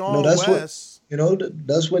 Sean West.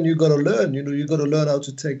 That's when you gotta learn. You gotta learn how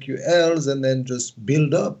to take your L's and then just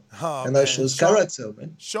build up. And that shows character,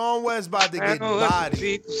 man. Sean West about to get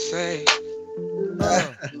bodied.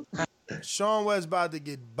 Sean West about to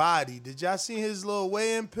get bodied. Did y'all see his little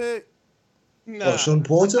weigh-in pic? No. Sean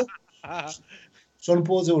Porter? Sean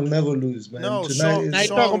Porter will never lose, man. No, Tonight,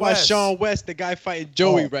 talking about Sean West, the guy fighting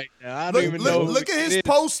Joey right now. I don't even know. Look at his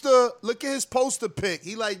poster. Look at his poster pic.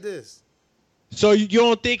 He like this. So you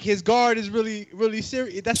don't think his guard is really, really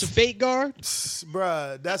serious? That's a fake guard?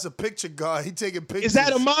 Bruh, that's a picture guard. He taking pictures. Is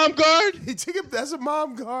that a mom guard? That's a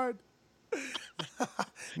mom guard.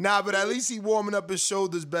 Nah, but at least he warming up his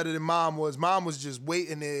shoulders better than Mom was. Mom was just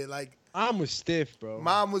waiting there like... Mom was stiff, bro.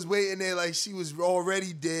 Mom was waiting there like she was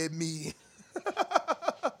already dead meat.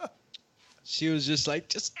 She was just like,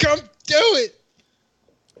 just come do it.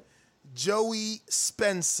 Joey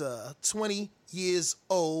Spencer, 20 years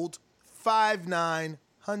old, 5'9",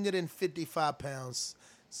 155 pounds,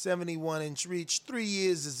 71-inch reach, 3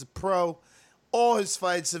 years as a pro. All his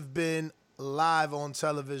fights have been live on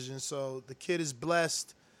television, so the kid is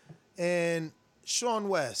blessed. And Sean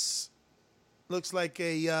West looks like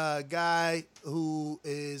a guy who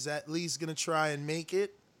is at least going to try and make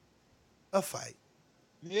it a fight.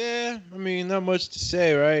 Yeah, I mean, not much to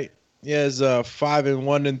say, right? He has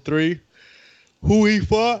 5-1-3. Who he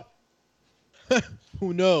fought?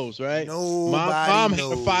 Who knows, right? Nobody Mom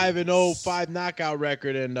knows. had a 5-0, 5 knockout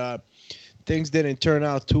record, and things didn't turn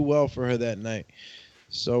out too well for her that night.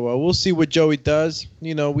 So we'll see what Joey does.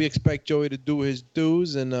 You know, we expect Joey to do his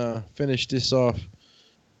dues and finish this off.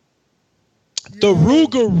 The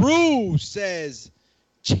Rougarou says,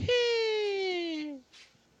 "Chee."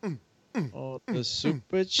 Oh, the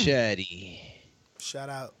super chatty. Shout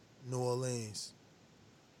out New Orleans.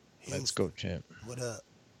 Let's go, champ. What up?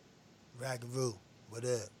 Ragaroo, what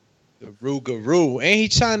up? The Rougarou. Ain't he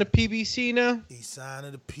signed to PBC now? He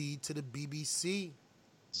signed the P to the BBC.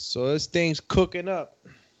 So this thing's cooking up.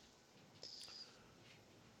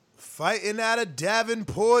 Fighting out of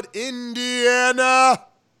Davenport, Indiana.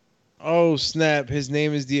 Oh, snap. His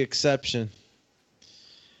name is The Exception.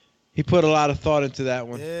 He put a lot of thought into that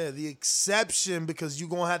one. Yeah, The Exception, because you're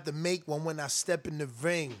going to have to make one when I step in the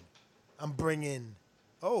ring. I'm bringing,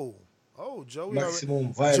 Joey.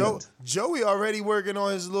 Maximum violence. Joey already working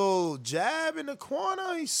on his little jab in the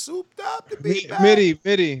corner. He's souped up to be back.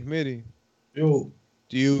 Mitty. Yo.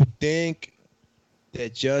 Do you think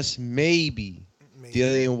that just maybe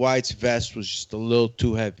Dillian White's vest was just a little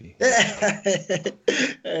too heavy? Hey,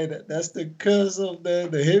 that's the curse of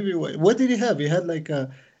the heavyweight. What did he have? He had like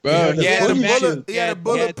a... Bro, he had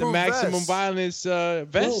the maximum vest. violence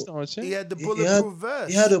vest on. Champ. He had the bulletproof vest.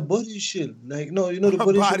 He had a body shield. Like, no, you know the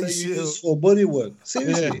body shield that you use for body work.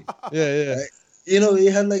 Seriously. Yeah. Like, you know, he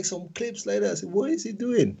had like some clips like that. I said, what is he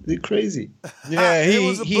doing? Is he crazy? Yeah,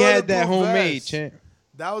 he had that homemade, champ.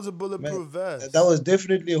 That was a bulletproof vest. That was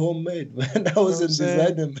definitely homemade, man. That wasn't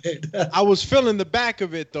designer made. I was feeling the back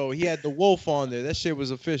of it, though. He had the wolf on there. That shit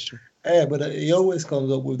was official. Yeah, but he always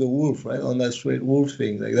comes up with the wolf, right? On that straight wolf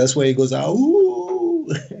thing. Like, that's why he goes, ooh,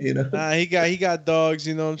 you know? Nah, he got dogs,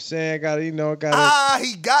 you know what I'm saying?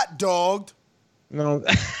 He got dogged. No.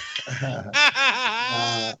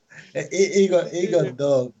 He got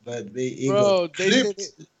dogged, but he got clipped.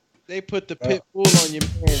 They put the pit bull on your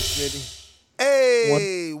man, Smitty.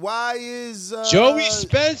 Hey, why is Joey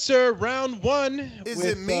Spencer round 1? Is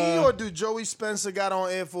it me or do Joey Spencer got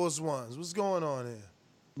on Air Force Ones? What's going on here?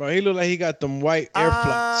 Bro, he look like he got them white Air Flights.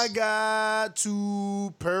 I got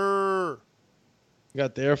to purr. He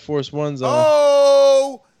got the Air Force Ones on.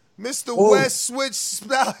 Oh, Mr. West switched.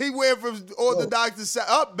 He went from Orthodox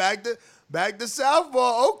to back to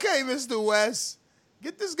Southpaw. Okay, Mr. West.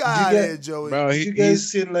 Get this guy out of here, Joey. Bro, you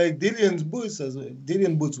guys seen like Dillian's boots as well.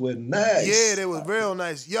 Dillian boots were nice. Yeah, they were real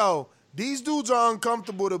nice. Yo, these dudes are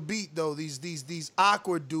uncomfortable to beat though. These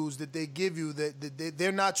awkward dudes that they give you that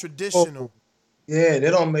they're not traditional. Yeah, they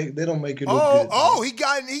don't make it look good. Oh, he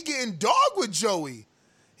getting dogged with Joey.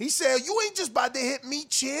 He said, "You ain't just about to hit me,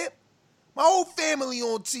 champ. My whole family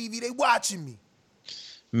on TV, they watching me."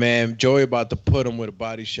 Man, Joey about to put him with a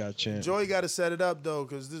body shot, champ. Joey got to set it up though,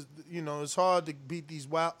 because this, it's hard to beat these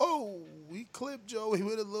wild. Oh, he clipped Joey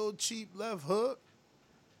with a little cheap left hook.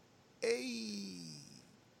 Hey,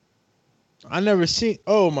 I never seen.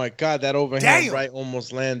 Oh my God, that overhand right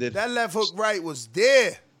almost landed. That left hook right was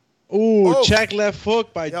there. Ooh, check left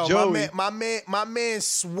hook by Joey. My man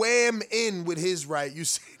swam in with his right. You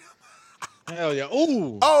see that? Hell yeah!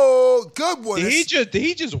 Ooh. Oh, good one. Did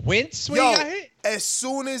he just wince when he got hit? As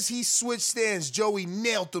soon as he switched stands, Joey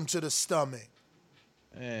nailed him to the stomach.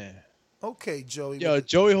 Yeah. Okay, Joey. Yo,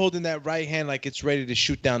 Joey holding that right hand like it's ready to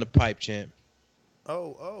shoot down the pipe, champ.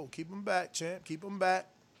 Oh, keep him back, champ. Keep him back.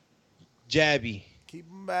 Jabby. Keep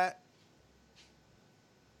him back.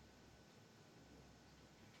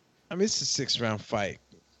 I mean, it's a 6-round fight.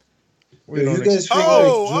 You guys figure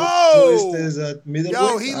Joyce at middleweight?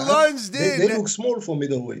 Yo, he lunged in. They look small for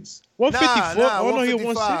middleweights. 154? Oh, no, he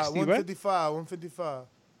 160, 155.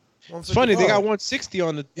 It's funny, they got 160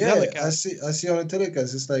 on the telecast. I see on the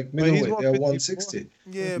telecast, it's like middleweight, they're 160.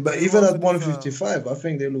 Yeah, but even at 155, I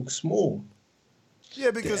think they look small.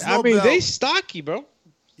 Yeah, because they stocky, bro.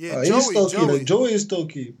 Yeah, he's stocky. Like, Joey is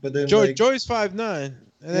stocky, but then Joey's 5'9", and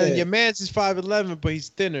then your man's is 5'11", but he's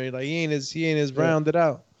thinner. Like he ain't as rounded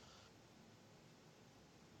out.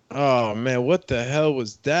 Oh man, what the hell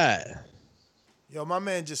was that? Yo, my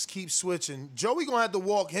man just keeps switching. Joey gonna have to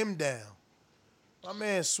walk him down. My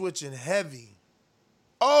man switching heavy.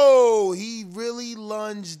 Oh, he really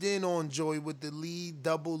lunged in on Joey with the lead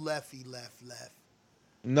double lefty left.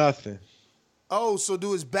 Nothing. Oh, so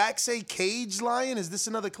do his back say Cage Lion? Is this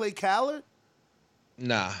another Clay Callard?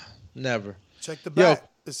 Nah, never. Check the back.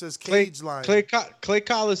 It says Cage Lion. Clay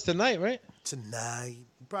Collins tonight, right? Tonight.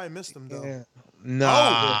 You probably missed him, though. Yeah.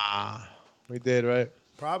 Nah. We did, right?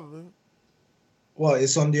 Probably. Well,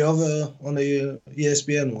 it's on the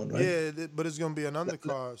ESPN one, right? Yeah, but it's going to be an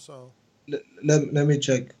undercard, so. Let me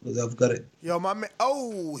check, because I've got it. Yo, my man.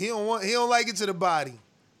 Oh, he don't like it to the body.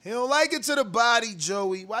 He don't like it to the body,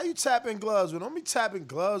 Joey. Why you tapping gloves with him? Don't be tapping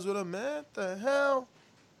gloves with him, man. What the hell?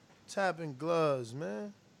 Tapping gloves,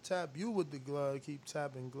 man. Tap you with the glove. Keep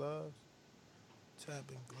tapping gloves.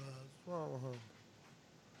 Tapping gloves. What's wrong with him?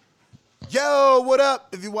 Yo, what up?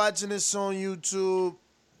 If you're watching this on YouTube,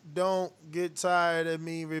 don't get tired of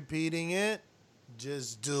me repeating it.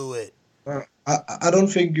 Just do it. I don't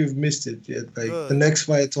think you've missed it yet. Like Good. The next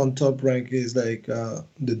fight on Top Rank is like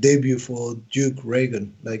the debut for Duke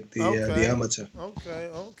Reagan, like the amateur.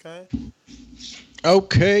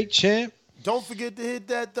 Okay, champ. Don't forget to hit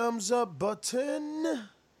that thumbs up button.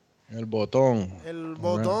 El botón. El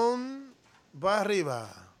botón para arriba.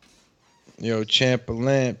 Yo, champ a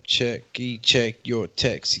lamp, check your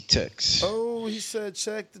texty text. Oh, he said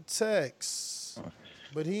check the text.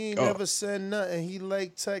 But he ain't never said nothing. He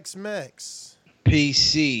like Tex-Mex.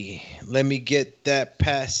 PC, let me get that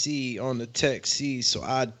passy on the taxi so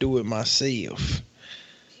I do it myself.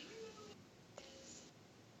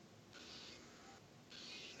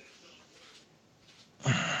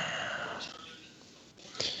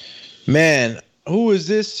 Man, who is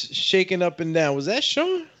this shaking up and down? Was that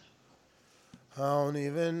Sean? I don't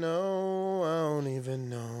even know.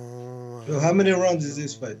 So how many rounds is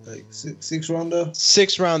this fight? Like six rounder?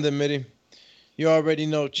 6 rounder, Mitty. You already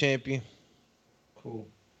know, champion. Cool.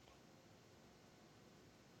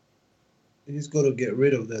 He's got to get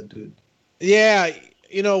rid of that dude. Yeah,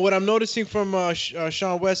 you know what I'm noticing from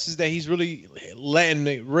Sean West is that he's really letting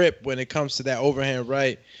it rip when it comes to that overhand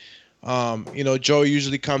right. You know, Joe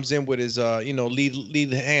usually comes in with his lead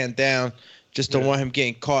the hand down, just don't want him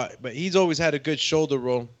getting caught. But he's always had a good shoulder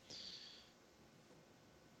roll.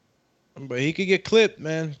 But he could get clipped,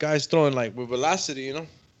 man. Guy's throwing like with velocity, you know.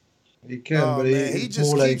 He can, but he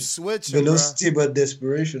just keeps like switching, velocity, but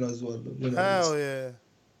desperation as well. You know, hell yeah.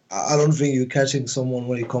 I don't think you're catching someone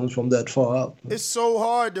when he comes from that far up. It's so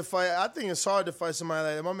hard to fight. I think it's hard to fight somebody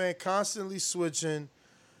like that. My man constantly switching,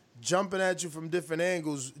 jumping at you from different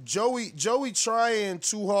angles. Joey trying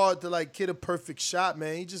too hard to like get a perfect shot,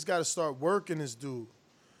 man. He just got to start working this dude,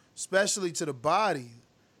 especially to the body.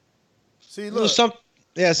 See, look.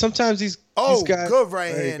 Sometimes these guys. Good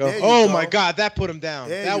right hand. Oh my God, that put him down.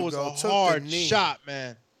 There that you was go. a Took hard the knee. shot,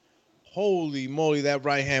 man. Holy moly, that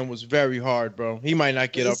right hand was very hard, bro. He might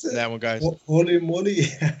not get up from that one, guys. Holy moly.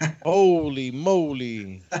 Holy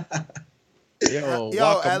moly.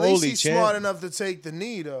 Yo, at least he's champ. smart enough to take the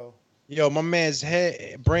knee, though. Yo, my man's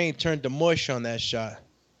brain turned to mush on that shot.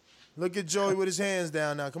 Look at Joey with his hands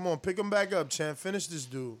down now. Come on, pick him back up, champ. Finish this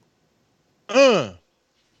dude.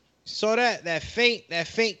 Saw that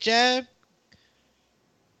faint jab?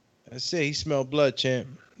 That's it. He smelled blood, champ.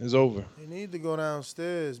 It's over. You need to go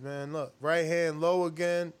downstairs, man. Look, right hand low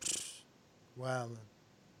again. Wildin'.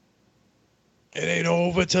 It ain't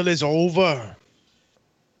over till it's over.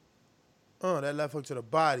 That left hook to the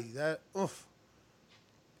body.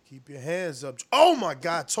 Keep your hands up. Oh, my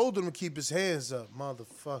God. Told him to keep his hands up,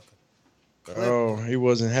 motherfucker. He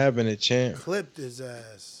wasn't having it, champ. Clipped his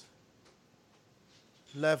ass.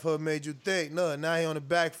 Left hook made you think. No, now he on the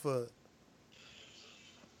back foot.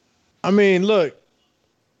 I mean, look.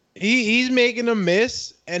 He's making a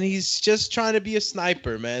miss, and he's just trying to be a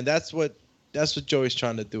sniper, man. That's what Joey's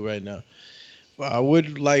trying to do right now. But I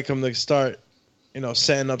would like him to start,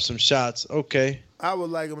 setting up some shots. Okay. I would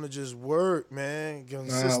like him to just work, man.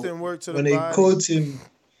 Consistent work to the body. When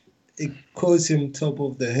it caught him top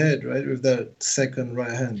of the head, right, with that second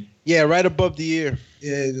right hand. Yeah, right above the ear.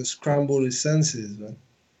 Yeah, it just scrambled his senses, man.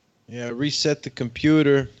 Yeah, reset the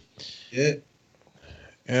computer. Yeah.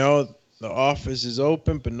 The office is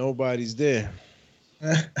open, but nobody's there.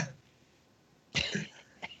 Well,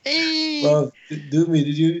 Doomy,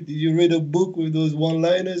 did you read a book with those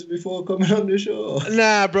one-liners before coming on the show?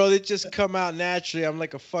 Nah, bro, they just come out naturally. I'm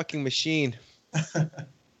like a fucking machine.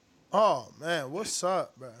 Oh, man, what's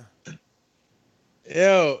up, bro?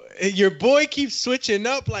 Yo, your boy keeps switching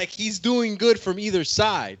up like he's doing good from either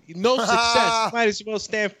side. No success. Might as well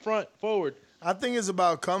stand forward. I think it's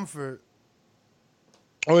about comfort.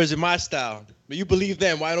 Or is it my style? But you believe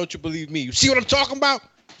them. Why don't you believe me? You see what I'm talking about?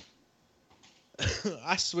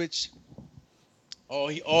 I switch.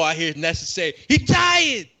 I hear Nessa say, he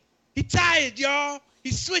tired. He tired, y'all.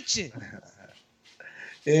 He's switching.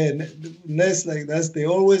 Yeah, Ness, like, they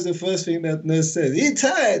always the first thing that Ness says. He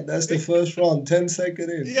tired. That's the first round, 10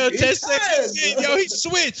 seconds in. Yo, 10 seconds in. Yo, he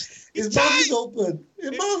switched. His mouth is open.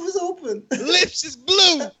 His mouth is open. Lips is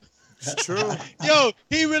blue. It's true. Yo,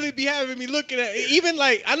 he really be having me looking at, even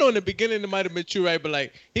like, I know in the beginning it might have been true, right? But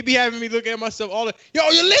like, he be having me looking at myself all the, yo,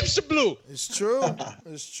 your lips are blue. It's true.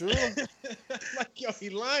 It's true. Like, yo, he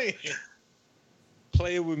lying.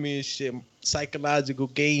 Playing with me and shit. Psychological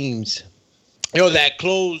games. Yo, that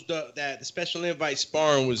closed, that special invite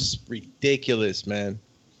sparring was ridiculous, man.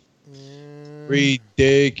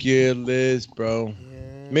 Ridiculous, bro.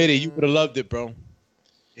 Mitty, you would have loved it, bro.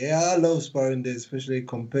 Yeah, I love sparring days, especially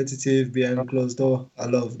competitive, behind closed door. I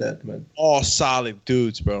love that, man. All solid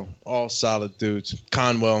dudes, bro. All solid dudes.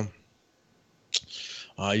 Conwell.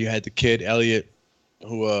 You had the kid, Elliot,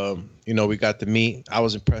 who, we got to meet. I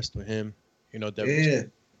was impressed with him.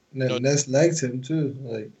 Ness liked him, too.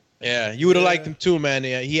 Like, yeah, you would have liked him, too, man.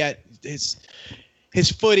 Yeah, he had his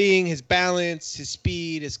footing, his balance, his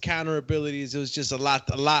speed, his counter abilities. It was just a lot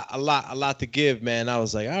to give, man. I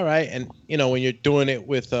was like, all right. And when you're doing it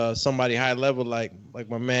with somebody high level like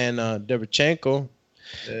my man Derevchenko,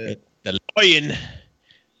 the Lion,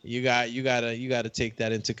 you gotta take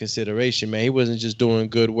that into consideration, man. He wasn't just doing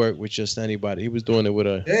good work with just anybody. He was doing it with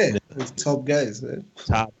with top guys, man.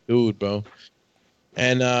 Top dude, bro.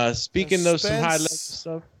 And speaking of some high level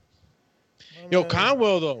stuff. Yo,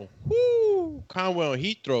 Conwell, though. Woo! Conwell,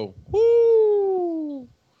 heat throw. Woo!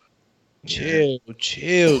 Chill,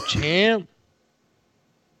 champ.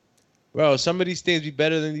 Bro, some of these things be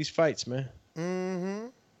better than these fights, man. Mm-hmm.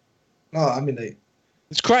 No, I mean,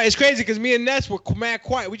 it's crazy because me and Ness were mad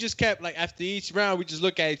quiet. We just kept, like, after each round, we just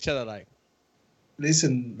look at each other like.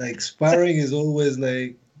 Listen, like, sparring is always,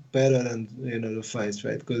 like, better than, the fights,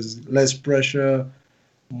 right? Because less pressure,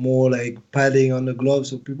 more like padding on the gloves,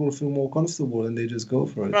 so people feel more comfortable and they just go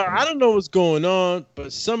for it. Bro, I don't know what's going on,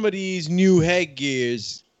 but some of these new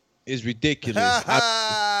headgears is ridiculous.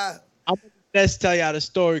 I'm Let's tell y'all the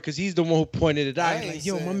story because he's the one who pointed it out. He's like,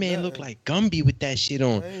 yo, my man look like Gumby with that shit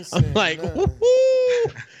on. I'm like,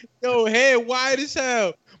 woo-hoo! Yo, head wide as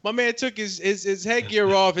hell. My man took his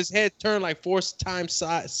headgear off. His head turned like 4 times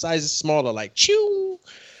sizes smaller. Like, chew.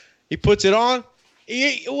 He puts it on.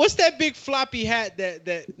 What's that big floppy hat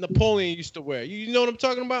that Napoleon used to wear? You know what I'm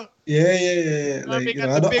talking about? Yeah. Like,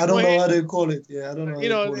 I don't know how they call it. Yeah, I don't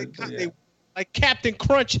know how they call it. Like Captain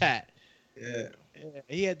Crunch hat. Yeah.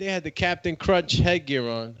 They had the Captain Crunch headgear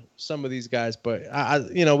on, some of these guys, but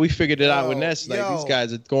we figured it out with Ness. Like, these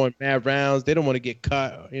guys are going mad rounds. They don't want to get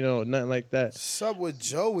cut, nothing like that. What's up with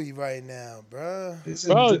Joey right now, bro?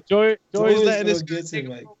 Joey's letting this get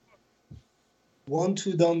him, like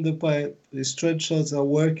 1-2 down the pipe. The stretch shots are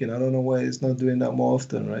working. I don't know why he's not doing that more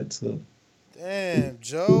often, right? So, damn,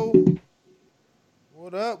 Joe.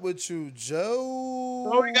 What up with you, Joe?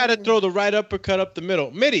 Oh, we got to throw the right uppercut up the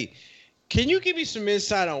middle. Mitty, can you give me some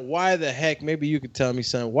insight on why the heck, maybe you could tell me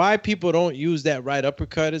something, why people don't use that right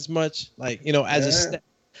uppercut as much? Like, as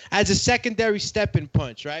a secondary step-in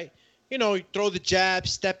punch, right? You throw the jab,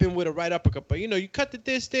 step in with a right uppercut. But, you cut the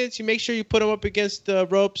distance. You make sure you put them up against the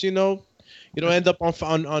ropes, You don't end up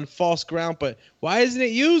on false ground. But why isn't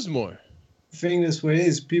it used more? The thing this way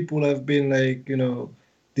is people have been, like,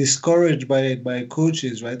 discouraged by it by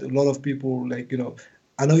coaches, right? A lot of people, like,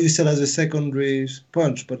 I know you said as a secondary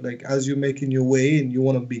punch, but like as you're making your way in, you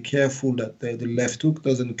want to be careful that the left hook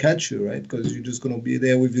doesn't catch you, right? Because you're just going to be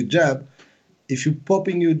there with your jab. If you're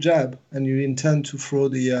popping your jab and you intend to throw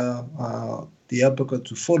the uppercut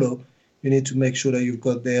to follow, you need to make sure that you've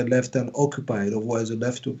got their left hand occupied. Otherwise, the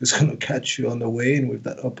left hook is going to catch you on the way in with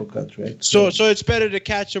that uppercut, right? So it's better to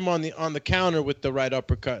catch him on the counter with the right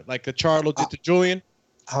uppercut, like the Charlo did to Julian.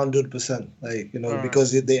 100%, like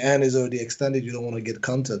because the hand is already extended, you don't want to get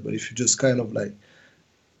countered. But if you just kind of like,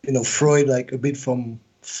 throw it like a bit from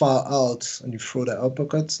far out and you throw that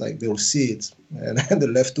uppercuts, like they'll see it, and then the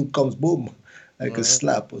left hook comes boom, like a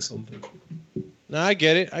slap or something. No, I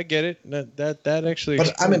get it. That actually.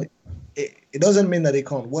 But I mean, it doesn't mean that it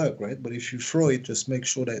can't work, right? But if you throw it, just make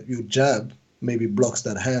sure that your jab maybe blocks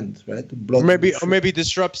that hand, right? Or maybe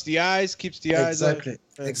disrupts the eyes, keeps the eyes up. Exactly.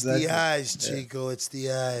 It's the eyes, Chico. It's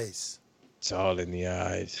the eyes. It's all in the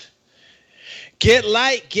eyes. Get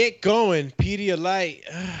light, get going.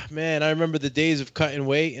 Pedialyte. Man, I remember the days of cutting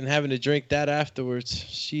weight and having to drink that afterwards.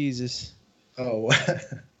 Jesus. Oh,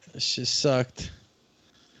 that shit sucked.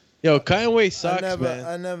 Yo, cutting weight sucks, man.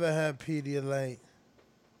 I never had Pedialyte.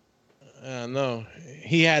 I know.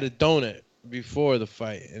 He had a donut before the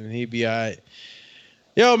fight, and he'd be all right.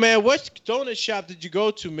 Yo, man, what donut shop did you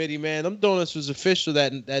go to, Mitty, man? Them donuts was official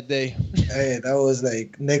that day. Hey, that was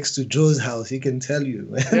like next to Joe's house. He can tell you.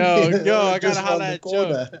 Man. Yo, I gotta Just holler around the at Joe.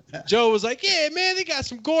 corner. Joe was like, yeah, man, they got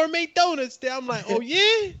some gourmet donuts there. I'm like, oh,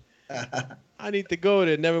 yeah? I need to go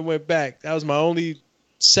there. Never went back. That was my only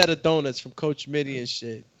set of donuts from Coach Mitty and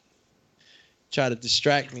shit. Try to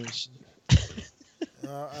distract me and shit.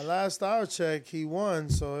 Last I checked, he won,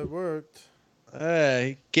 so it worked.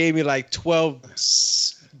 He gave me like 12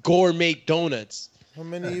 gourmet donuts. How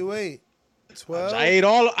many you ate? 12? I ate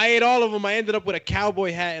all of them. I ended up with a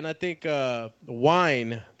cowboy hat and I think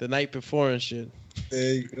wine the night before and shit.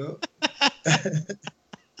 There you go.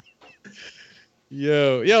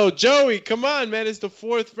 Yo, Joey, come on, man! It's the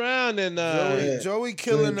 4th round, and Joey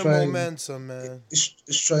killing the momentum, man. He's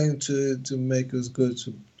trying to make us go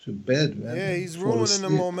to bed, man. Yeah, he's ruining the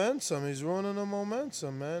momentum. He's ruining the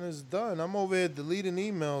momentum, man. It's done. I'm over here deleting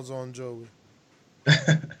emails on Joey.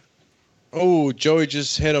 Oh, Joey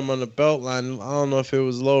just hit him on the belt line. I don't know if it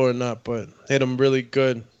was low or not, but hit him really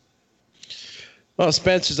good. Well,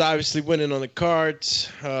 Spencer's obviously winning on the cards.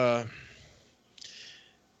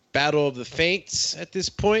 Battle of the Faints at this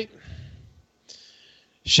point.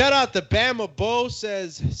 Shout out to Bama Bo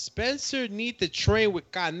says Spencer need to train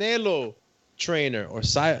with Canelo trainer or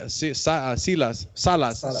Salas. Yeah,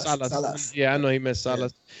 I know he meant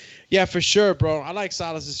Salas. Yeah, for sure, bro. I like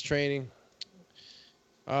Salas's training.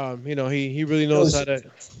 He really knows how to.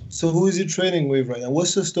 So who is he training with right now?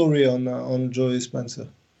 What's the story on Joey Spencer?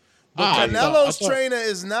 But Canelo's trainer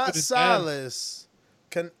is not Salas.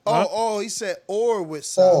 He said or with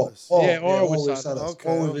Salas. Or with Salas.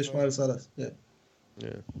 Or with Ishmael Salas. Yeah.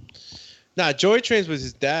 Nah, Joey trains with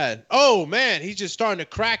his dad. Oh man, he's just starting to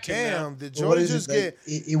crack him. Damn, did Joey just get?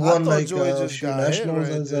 He won like a few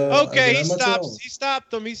nationals. Okay, he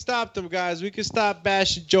stopped him, guys. We can stop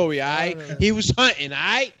bashing Joey. All right, he was hunting. All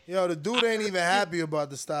right. Yo, the dude ain't even happy about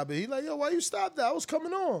the stop it. He like, yo, why you stop that? I was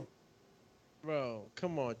coming on. Bro,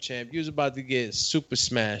 come on, champ. You was about to get super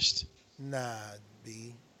smashed. Nah,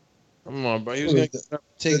 B. Come on, bro. He was gonna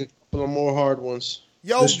take a couple of more hard ones.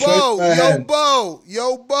 Yo, Bo,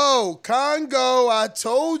 Congo, I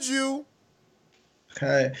told you.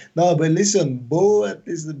 Okay. No, but listen, Bo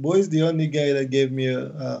is the only guy that gave me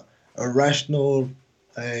a rational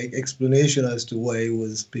explanation as to why he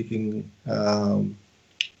was picking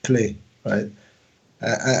Clay, right?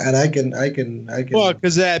 And I can. Well,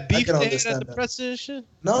 because that beef they had at the press and shit.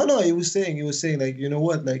 No, he was saying like, you know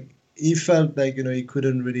what, like he felt like, he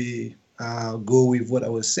couldn't really go with what I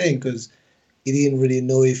was saying because he didn't really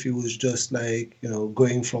know if he was just like,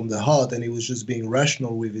 going from the heart, and he was just being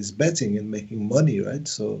rational with his betting and making money, right?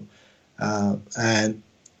 So, and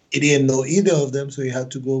he didn't know either of them, so he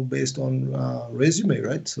had to go based on resume,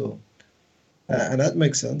 right? So, and that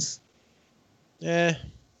makes sense. Yeah.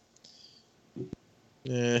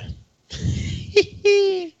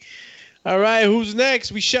 All right, who's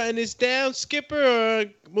next? We shutting this down, Skipper, or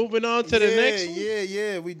moving on to the next one?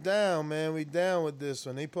 Yeah. We down, man. We down with this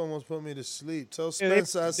one. They almost put me to sleep. Tell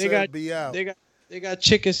Spencer I said be out. They got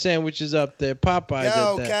chicken sandwiches up there, Popeyes.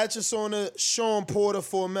 Yo, catch us on the Sean Porter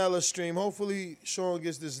Formella stream. Hopefully Sean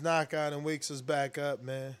gets this knockout and wakes us back up,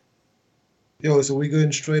 man. Yo, so we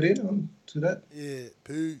going straight in on to that? Yeah,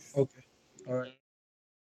 peace. Okay. All right.